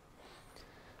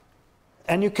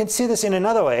 And you can see this in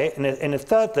another way, in a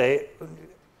third way.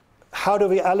 How do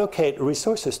we allocate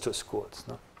resources to schools?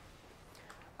 No?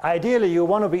 Ideally, you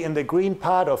want to be in the green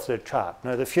part of the chart.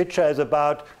 Now, the future is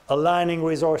about aligning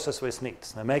resources with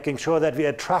needs, now, making sure that we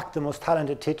attract the most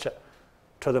talented teacher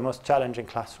to the most challenging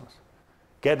classrooms,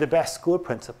 get the best school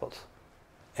principals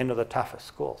into the toughest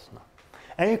schools. No?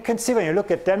 And you can see when you look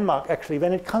at Denmark, actually,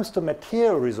 when it comes to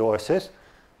material resources,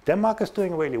 Denmark is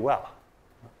doing really well.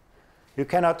 You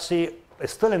cannot see,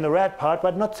 it's still in the red part,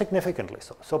 but not significantly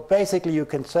so. So basically, you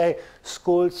can say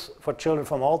schools for children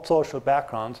from all social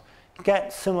backgrounds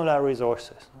get similar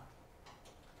resources.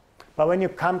 But when you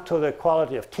come to the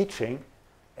quality of teaching,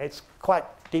 it's quite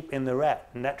deep in the red.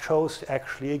 And that shows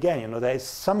actually, again, there is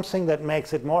something that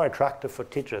makes it more attractive for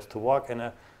teachers to work in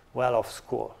a well-off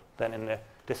school than in a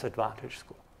disadvantaged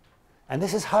school. And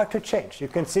this is hard to change. You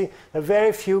can see there are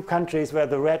very few countries where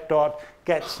the red dot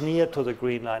gets near to the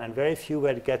green line and very few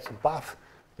where it gets above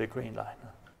the green line.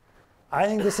 I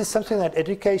think this is something that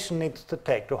education needs to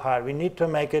take to heart. We need to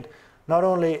make it not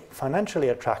only financially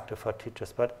attractive for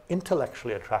teachers, but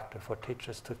intellectually attractive for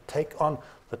teachers to take on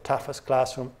the toughest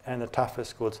classroom and the toughest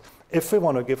schools if we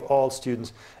want to give all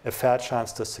students a fair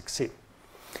chance to succeed.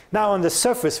 Now, on the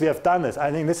surface, we have done this.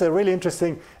 I think this is a really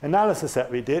interesting analysis that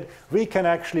we did. We can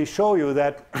actually show you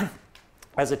that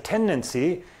as a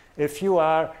tendency, if you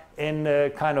are in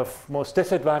the kind of most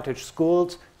disadvantaged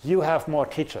schools, you have more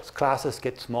teachers. Classes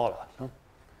get smaller. No?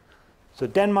 So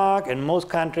Denmark and most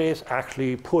countries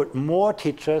actually put more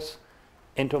teachers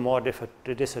into more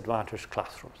disadvantaged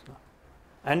classrooms. No?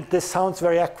 And this sounds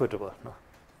very equitable. No?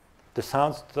 This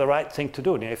sounds the right thing to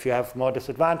do. If you have more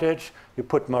disadvantage, you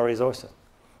put more resources.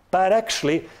 But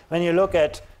actually, when you look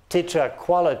at teacher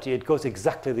quality, it goes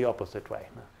exactly the opposite way.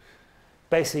 No?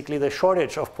 Basically, the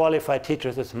shortage of qualified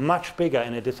teachers is much bigger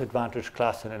in a disadvantaged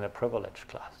class than in a privileged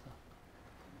class. No?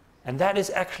 And that is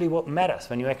actually what matters.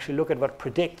 When you actually look at what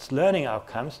predicts learning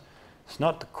outcomes, it's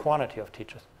not the quantity of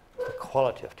teachers, it's the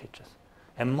quality of teachers.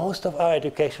 And most of our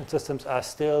education systems are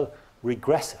still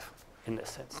regressive in this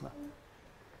sense. No?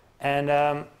 And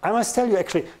I must tell you,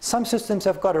 actually, some systems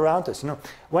have got around this.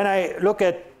 When I look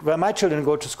at where my children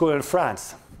go to school in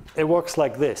France, it works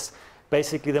like this.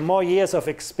 Basically, the more years of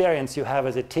experience you have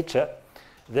as a teacher,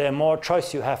 the more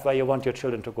choice you have where you want your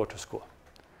children to go to school.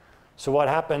 So what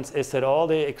happens is that all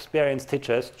the experienced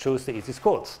teachers choose the easy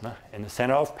schools, no? In the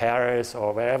center of Paris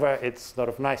or wherever it's sort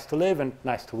of nice to live and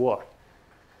nice to work.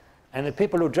 And the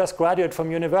people who just graduate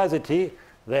from university,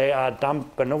 they are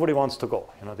dumped, but nobody wants to go.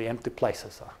 The empty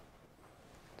places are.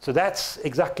 So that's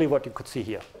exactly what you could see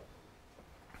here.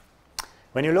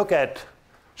 When you look at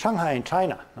Shanghai in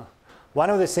China,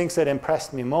 one of the things that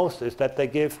impressed me most is that they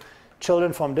give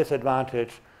children from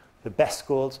disadvantage the best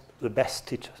schools, the best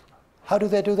teachers. How do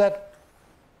they do that?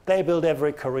 They build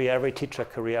every career, every teacher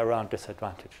career around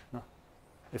disadvantage.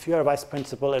 If you're a vice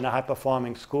principal in a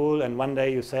high-performing school and one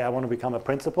day you say, I want to become a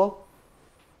principal,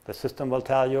 the system will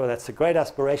tell you that's a great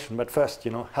aspiration, but first,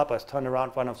 help us turn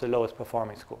around one of the lowest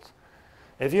performing schools.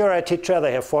 If you're a teacher,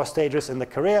 they have 4 stages in the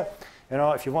career.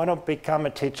 If you want to become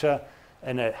a teacher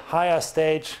in a higher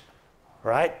stage,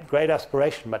 right, great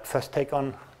aspiration, but first take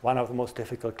on one of the most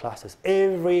difficult classes.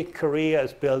 Every career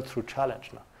is built through challenge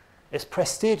now. It's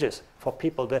prestigious for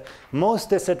people. The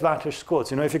most disadvantaged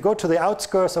schools, if you go to the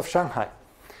outskirts of Shanghai,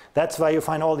 that's where you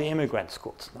find all the immigrant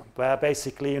schools, where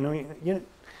basically,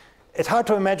 it's hard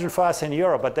to imagine for us in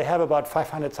Europe, but they have about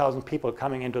 500,000 people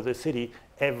coming into the city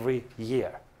every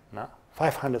year.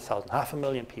 500,000,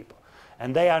 500,000 people.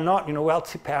 And they are not,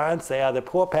 wealthy parents. They are the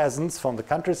poor peasants from the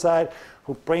countryside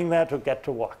who bring there to get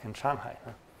to work in Shanghai.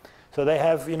 So they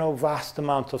have, vast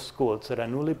amounts of schools that are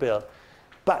newly built.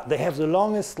 But they have the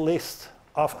longest list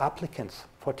of applicants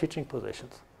for teaching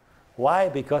positions. Why?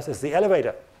 Because it's the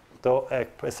elevator to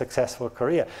a successful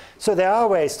career. So there are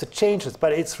ways to change this,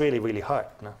 but it's really, really hard.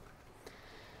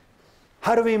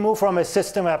 How do we move from a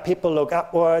system where people look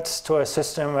upwards to a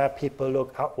system where people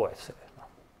look outwards?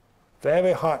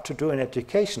 Very hard to do in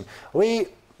education. We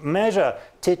measure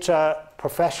teacher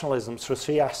professionalism through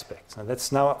 3 aspects, and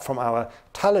that's now from our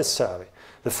Thales survey.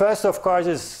 The first, of course,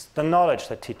 is the knowledge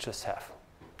that teachers have.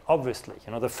 Obviously,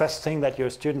 the first thing that your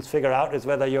students figure out is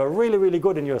whether you're really, really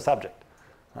good in your subject.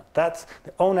 That's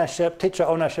the ownership, teacher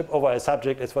ownership over a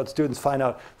subject is what students find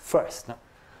out first.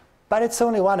 But it's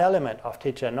only one element of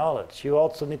teacher knowledge. You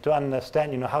also need to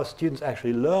understand, how students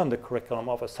actually learn the curriculum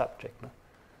of a subject.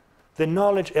 The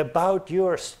knowledge about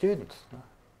your students.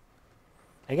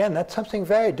 Again, that's something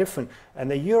very different. And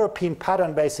the European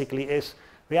pattern basically is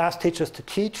we ask teachers to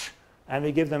teach, and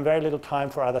we give them very little time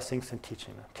for other things than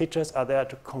teaching. Teachers are there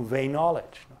to convey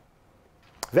knowledge.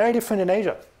 Very different in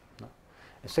Asia.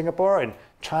 In Singapore, in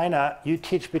China, you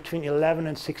teach between 11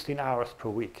 and 16 hours per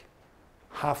week.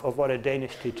 Half of what a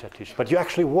Danish teacher teaches. But you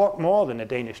actually work more than a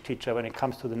Danish teacher when it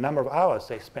comes to the number of hours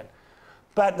they spend.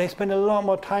 But they spend a lot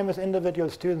more time with individual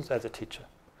students as a teacher.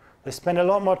 They spend a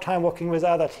lot more time working with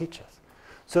other teachers.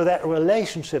 So that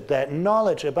relationship, that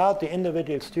knowledge about the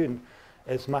individual student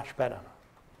is much better.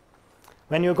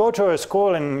 When you go to a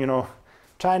school in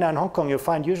China and Hong Kong, you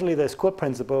find usually the school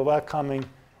principal welcoming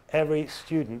every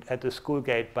student at the school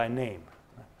gate by name.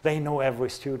 They know every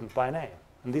student by name.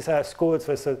 And these are schools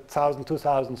with 1,000,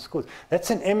 2,000 schools. That's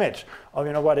an image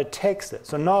of what it takes there.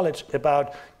 So knowledge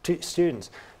about students.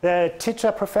 The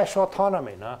teacher professional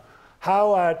autonomy.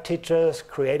 How are teachers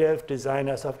creative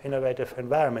designers of innovative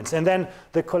environments? And then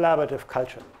the collaborative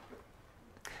culture.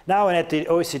 Now, and at the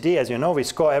OECD, as you know, we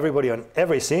score everybody on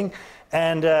everything.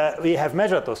 And we have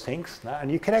measured those things.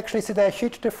 And you can actually see there's a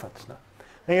huge difference.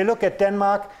 When you look at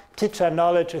Denmark, teacher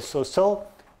knowledge is so-so.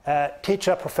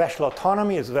 Teacher professional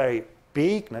autonomy is very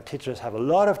big. Now, teachers have a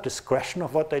lot of discretion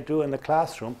of what they do in the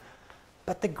classroom,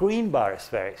 but the green bar is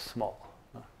very small.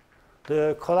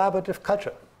 The collaborative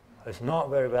culture is not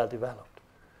very well developed.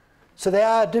 So there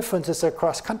are differences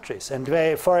across countries. And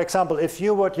for example, if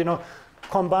you would,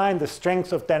 combine the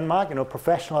strengths of Denmark,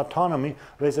 professional autonomy,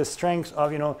 with the strengths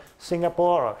of,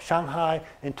 Singapore or Shanghai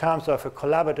in terms of a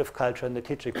collaborative culture in the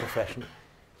teaching profession,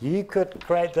 you could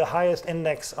create the highest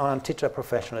index on teacher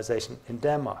professionalization in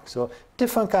Denmark. So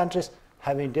different countries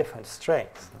having different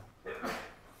strengths.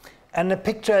 And the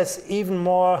picture is even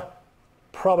more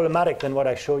problematic than what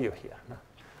I show you here.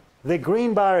 The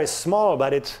green bar is small,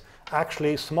 but it's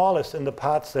actually smallest in the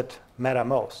parts that matter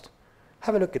most.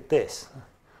 Have a look at this.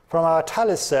 From our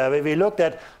Thales survey, we looked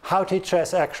at how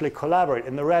teachers actually collaborate,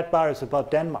 and the red bar is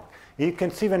about Denmark. You can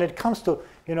see when it comes to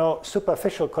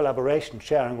superficial collaboration,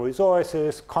 sharing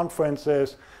resources,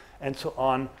 conferences, and so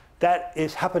on, that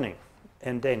is happening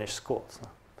in Danish schools.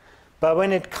 But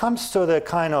when it comes to the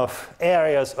kind of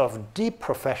areas of deep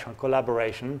professional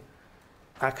collaboration,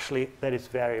 actually that is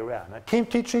very rare. Now, team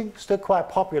teaching, still quite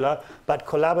popular, but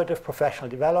collaborative professional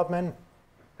development,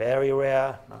 very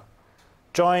rare.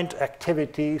 Joint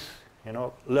activities,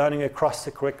 learning across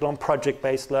the curriculum,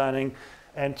 project-based learning,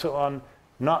 and so on,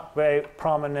 not very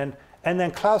prominent. And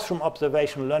then classroom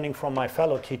observation, learning from my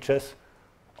fellow teachers,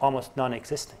 almost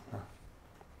non-existing.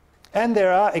 And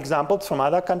there are examples from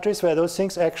other countries where those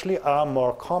things actually are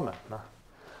more common.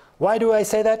 Why do I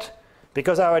say that?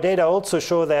 Because our data also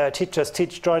show that teachers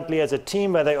teach jointly as a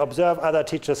team, where they observe other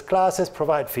teachers' classes,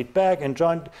 provide feedback, and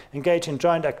engage in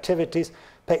joint activities,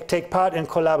 take part in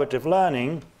collaborative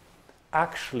learning.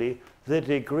 Actually, the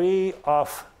degree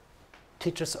of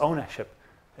teachers' ownership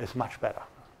is much better.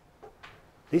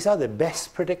 These are the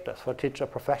best predictors for teacher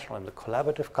professional in the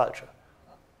collaborative culture.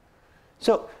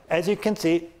 So, as you can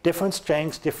see, different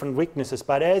strengths, different weaknesses.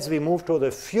 But as we move to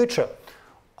the future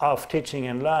of teaching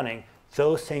and learning,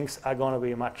 those things are going to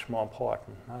be much more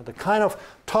important. The kind of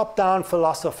top-down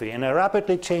philosophy in a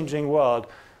rapidly changing world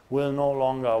will no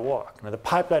longer work. Now, the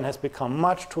pipeline has become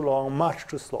much too long, much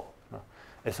too slow.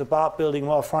 It's about building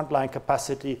more frontline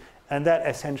capacity, and that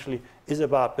essentially is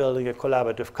about building a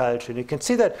collaborative culture. And you can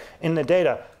see that in the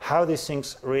data, how these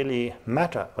things really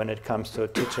matter when it comes to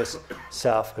teachers'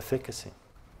 self-efficacy.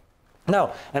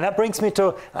 Now, and that brings me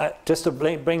to, just to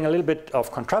bring a little bit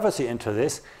of controversy into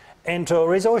this, into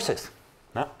resources.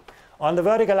 On the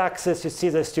vertical axis, you see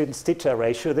the students-teacher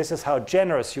ratio. This is how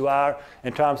generous you are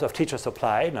in terms of teacher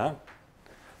supply.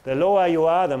 The lower you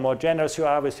are, the more generous you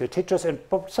are with your teachers. And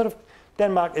sort of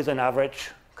Denmark is an average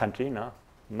country.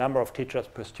 Number of teachers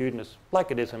per student is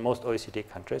like it is in most OECD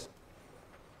countries.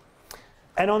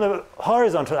 And on the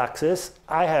horizontal axis,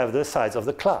 I have the size of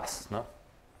the class.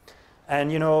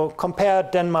 And compare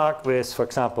Denmark with, for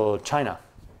example, China.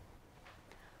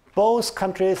 Both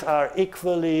countries are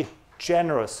equally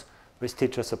generous with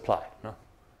teacher supply.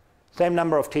 Same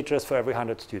number of teachers for every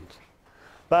 100 students.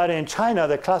 But in China,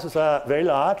 the classes are very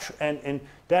large, and in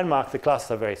Denmark, the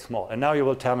classes are very small. And now you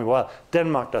will tell me, well,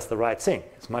 Denmark does the right thing.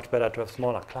 It's much better to have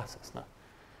smaller classes.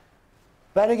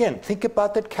 But again, think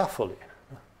about that carefully.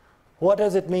 What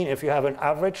does it mean if you have an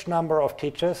average number of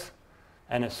teachers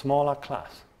and a smaller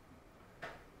class?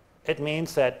 It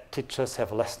means that teachers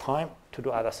have less time to do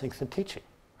other things than teaching.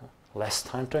 Less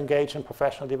time to engage in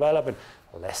professional development,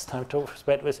 less time to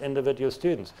spend with individual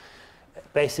students.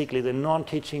 Basically, the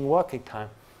non-teaching working time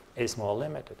is more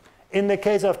limited. In the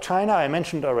case of China, I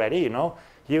mentioned already,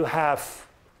 you have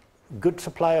good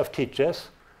supply of teachers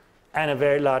and a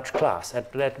very large class. And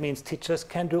that means teachers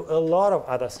can do a lot of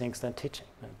other things than teaching.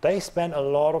 They spend a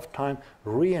lot of time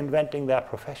reinventing their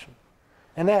profession.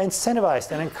 And they're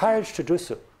incentivized and encouraged to do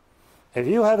so. If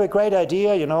you have a great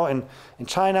idea, you know, in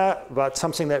China about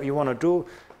something that you want to do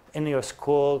in your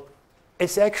school,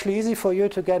 it's actually easy for you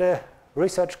to get a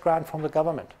research grant from the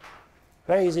government.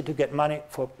 Very easy to get money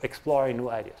for exploring new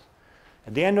ideas.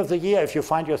 At the end of the year, if you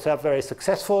find yourself very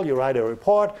successful, you write a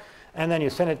report, and then you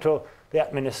send it to the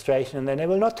administration, and then they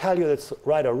will not tell you it's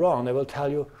right or wrong. They will tell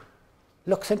you,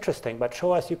 looks interesting, but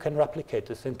show us you can replicate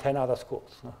this in 10 other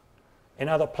schools, no? In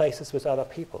other places with other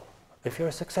people. If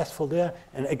you're successful there,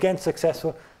 and again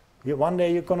successful, one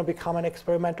day you're going to become an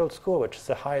experimental school, which is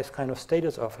the highest kind of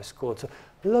status of a school. So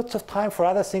lots of time for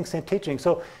other things in teaching.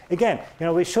 So again, you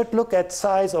know, we should look at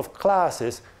size of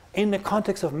classes in the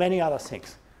context of many other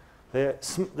things.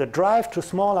 The drive to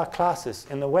smaller classes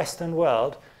in the Western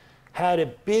world had a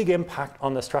big impact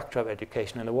on the structure of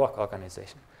education and the work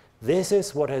organization. This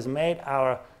is what has made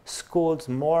our schools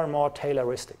more and more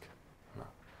Tayloristic.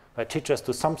 Where teachers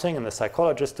do something, and the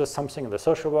psychologist does something, and the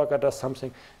social worker does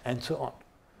something, and so on.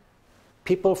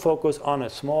 People focus on a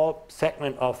small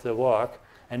segment of the work,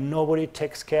 and nobody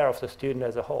takes care of the student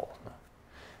as a whole.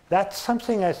 That's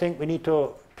something I think we need to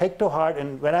take to heart,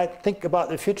 and when I think about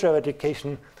the future of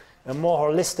education, a more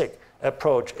holistic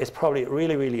approach is probably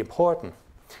really, really important.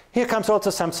 Here comes also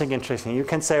something interesting. You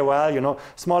can say, well, you know,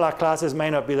 smaller classes may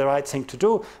not be the right thing to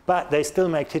do, but they still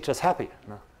make teachers happy.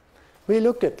 No? We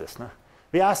looked at this. No?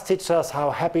 We asked teachers how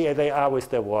happy they are with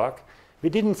their work. We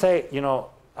didn't say, you know,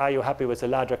 are you happy with a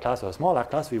larger class or a smaller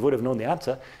class? We would have known the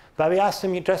answer. But we asked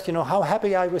them just, you know, how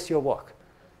happy are you with your work?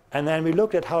 And then we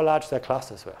looked at how large their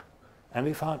classes were. And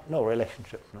we found no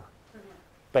relationship. No?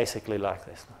 Basically like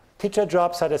this. No? Teacher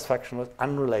job satisfaction was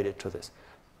unrelated to this.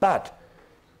 But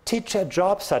teacher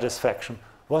job satisfaction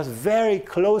was very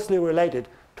closely related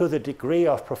to the degree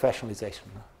of professionalization.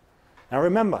 Now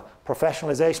remember,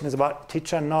 professionalization is about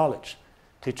teacher knowledge,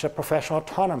 teacher professional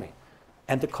autonomy,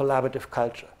 and the collaborative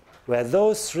culture. Where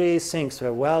those three things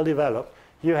were well developed,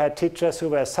 you had teachers who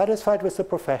were satisfied with the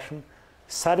profession,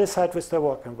 satisfied with their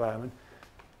work environment,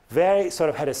 very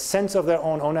sort of had a sense of their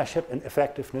own ownership and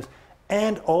effectiveness,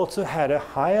 and also had a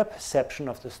higher perception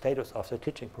of the status of the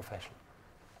teaching profession.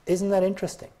 Isn't that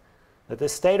interesting? That the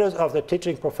status of the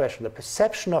teaching profession, the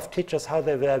perception of teachers, how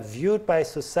they were viewed by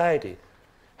society,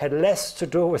 had less to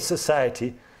do with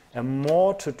society and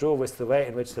more to do with the way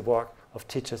in which the work of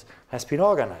teachers has been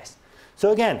organized.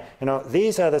 So again, you know,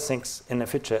 these are the things in the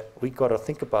future we got to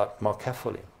think about more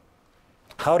carefully.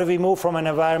 How do we move from an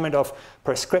environment of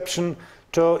prescription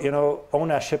to, you know,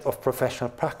 ownership of professional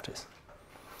practice?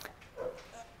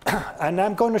 And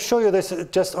I'm going to show you this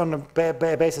just on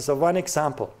the basis of one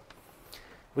example.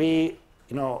 We,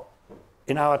 you know,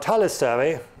 in our Thales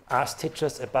survey, asked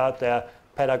teachers about their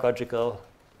pedagogical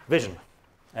vision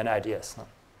and ideas.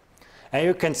 And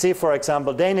you can see, for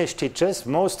example, Danish teachers,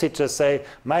 most teachers say,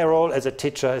 my role as a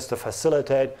teacher is to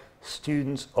facilitate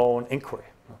students' own inquiry.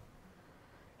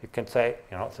 You can say,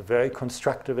 you know, it's a very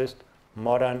constructivist,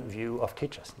 modern view of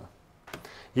teachers.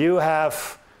 You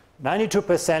have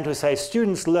 92% who say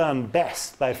students learn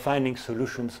best by finding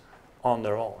solutions on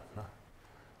their own.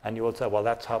 And you will say, well,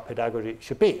 that's how pedagogy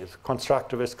should be. It's a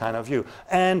constructivist kind of view.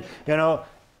 And, you know,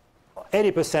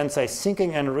 80% say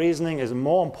thinking and reasoning is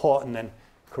more important than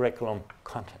curriculum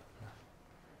content.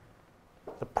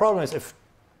 The problem is if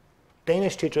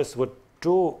Danish teachers would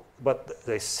do what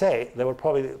they say, they would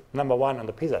probably be #1 on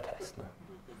the PISA test.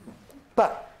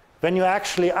 But when you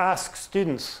actually ask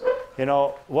students, you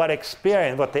know, what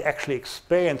they actually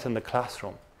experience in the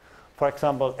classroom, for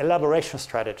example, elaboration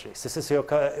strategies. This is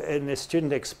in the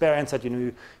student experience that, you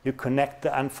know, you connect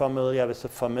the unfamiliar with the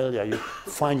familiar. You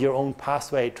find your own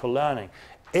pathway to learning.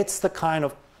 It's the kind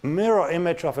of mirror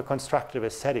image of a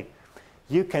constructivist setting.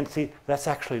 You can see that's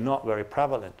actually not very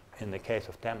prevalent in the case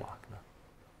of Denmark. No?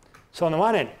 So on the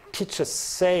one hand, teachers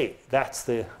say that's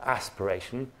the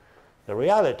aspiration. The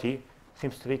reality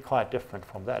seems to be quite different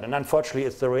from that. And unfortunately,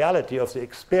 it's the reality of the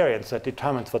experience that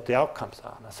determines what the outcomes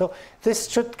are. So this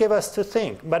should give us to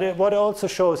think. But what it also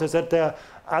shows is that there are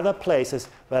other places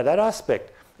where that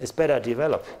aspect is better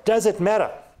developed. Does it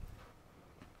matter?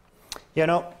 You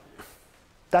know,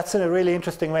 that's in a really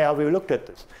interesting way how we looked at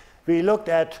this. We looked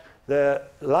at the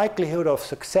likelihood of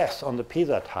success on the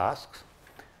PISA tasks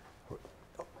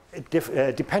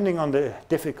depending on the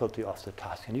difficulty of the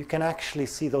task. And you can actually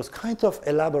see those kinds of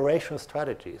elaboration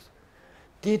strategies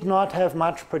did not have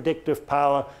much predictive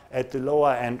power at the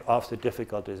lower end of the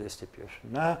difficulty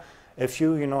distribution. Now, if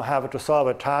you have to solve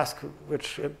a task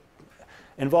which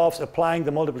involves applying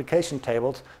the multiplication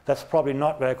tables, that's probably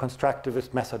not where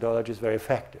constructivist methodology is very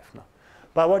effective. No?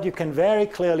 But what you can very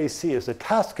clearly see is the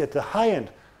task at the high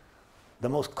end, the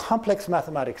most complex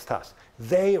mathematics tasks,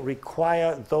 they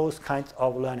require those kinds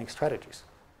of learning strategies.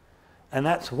 And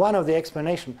that's one of the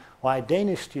explanations why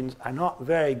Danish students are not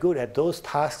very good at those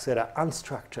tasks that are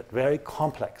unstructured, very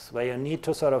complex, where you need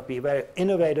to sort of be very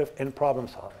innovative in problem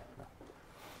solving.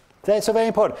 That's very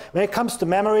important. When it comes to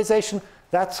memorization,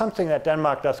 that's something that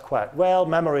Denmark does quite well.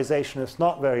 Memorization is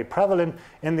not very prevalent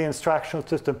in the instructional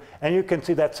system, and you can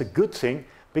see that's a good thing,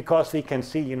 because we can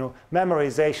see,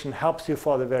 memorization helps you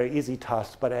for the very easy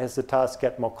tasks, but as the tasks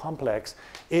get more complex,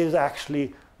 is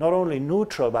actually not only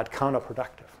neutral, but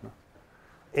counterproductive.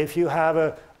 If you have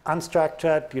an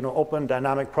unstructured, open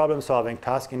dynamic problem-solving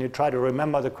task, and you try to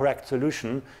remember the correct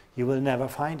solution, you will never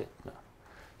find it.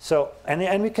 So,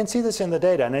 and we can see this in the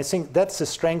data, and I think that's the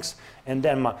strength in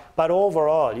Denmark. But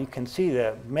overall, you can see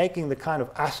they're making the kind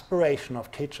of aspiration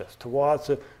of teachers towards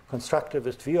a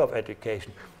constructivist view of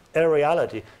education a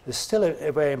reality. There's still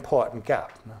a very important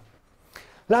gap.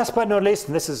 Last but not least,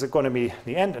 and this is going to be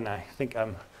the end, and I think I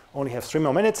only have 3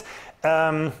 more minutes,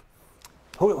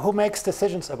 who makes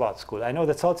decisions about school? I know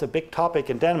that's also a big topic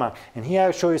in Denmark, and here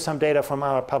I'll show you some data from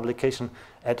our publication,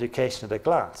 Education at a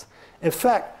Glance. In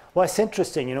fact, what's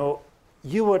interesting,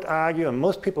 you would argue, and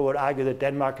most people would argue, that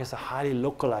Denmark is a highly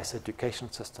localized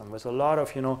education system with a lot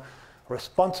of,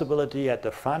 responsibility at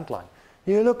the front line.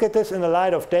 You look at this in the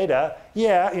light of data,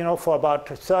 yeah, for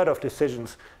about a third of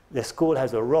decisions, the school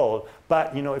has a role.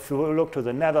 But, if you look to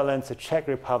the Netherlands, the Czech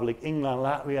Republic, England,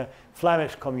 Latvia,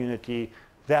 Flemish community,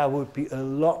 there would be a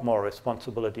lot more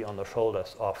responsibility on the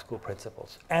shoulders of school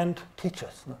principals and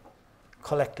teachers,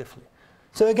 collectively.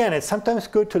 So again, it's sometimes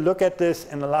good to look at this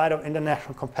in the light of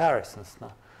international comparisons.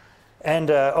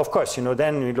 And of course,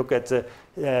 then we look at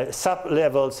the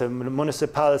sub-levels, the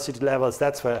municipality levels,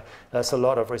 that's where there's a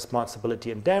lot of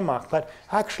responsibility in Denmark. But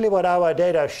actually what our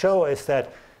data show is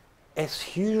that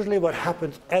it's usually what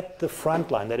happens at the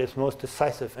front line that is most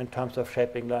decisive in terms of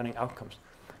shaping learning outcomes.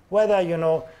 Whether,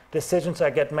 decisions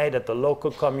are get made at the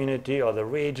local community or the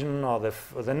region or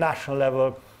the national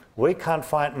level, we can't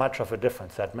find much of a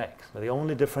difference that makes. The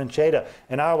only differentiator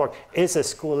in our work is a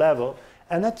school level.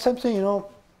 And that's something,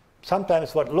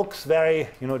 sometimes what looks very,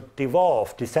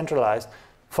 devolved, decentralized,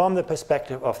 from the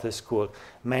perspective of the school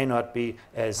may not be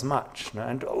as much.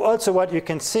 And also what you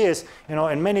can see is,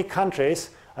 in many countries,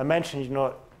 I mentioned,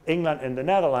 England and the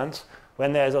Netherlands,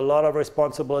 when there's a lot of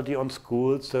responsibility on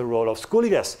schools, the role of school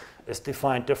leaders is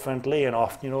defined differently and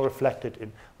often, reflected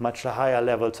in much higher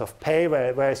levels of pay,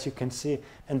 whereas you can see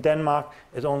in Denmark,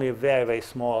 it's only a very, very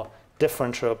small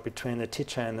differential between the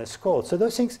teacher and the school. So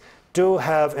those things do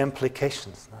have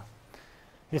implications.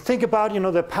 You think about,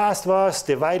 the past was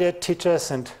divided, teachers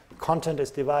and content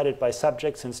is divided by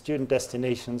subjects and student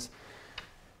destinations.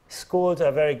 Schools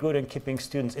are very good in keeping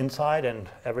students inside and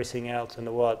everything else in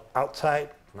the world outside.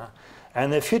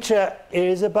 And the future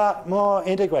is about more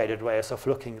integrated ways of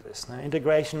looking at this.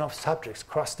 Integration of subjects,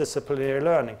 cross-disciplinary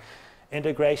learning,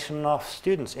 integration of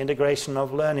students, integration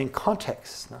of learning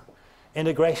contexts,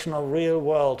 integration of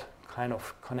real-world kind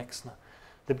of connects.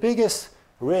 The biggest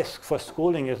risk for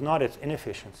schooling is not its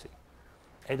inefficiency.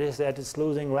 It is that it's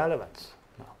losing relevance.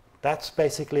 That's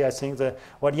basically, I think,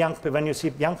 when you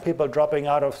see young people dropping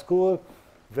out of school,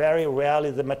 very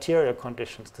rarely the material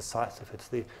conditions decisive. It's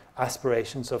the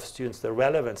aspirations of students, the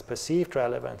relevance, perceived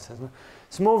relevance.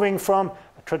 It's moving from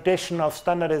a tradition of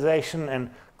standardization and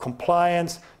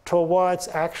compliance towards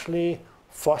actually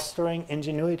fostering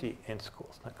ingenuity in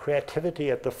schools,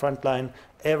 creativity at the front line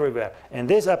everywhere. And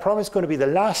this, I promise, is going to be the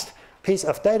last piece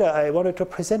of data I wanted to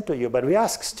present to you. But we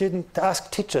ask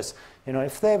teachers,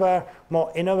 if they were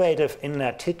more innovative in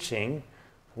their teaching,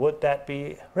 would that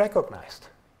be recognized,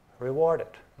 rewarded?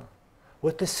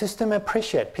 Would the system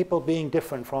appreciate people being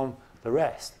different from the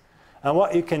rest? And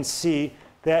what you can see,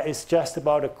 there is just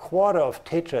about a quarter of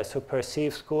teachers who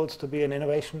perceive schools to be an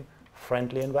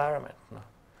innovation-friendly environment.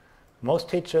 Most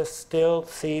teachers still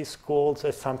see schools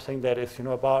as something that is,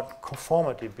 about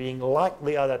conformity, being like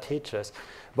the other teachers,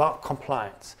 about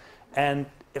compliance. And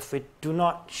if we do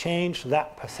not change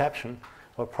that perception,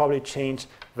 we'll probably change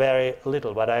very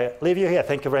little. But I leave you here.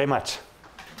 Thank you very much.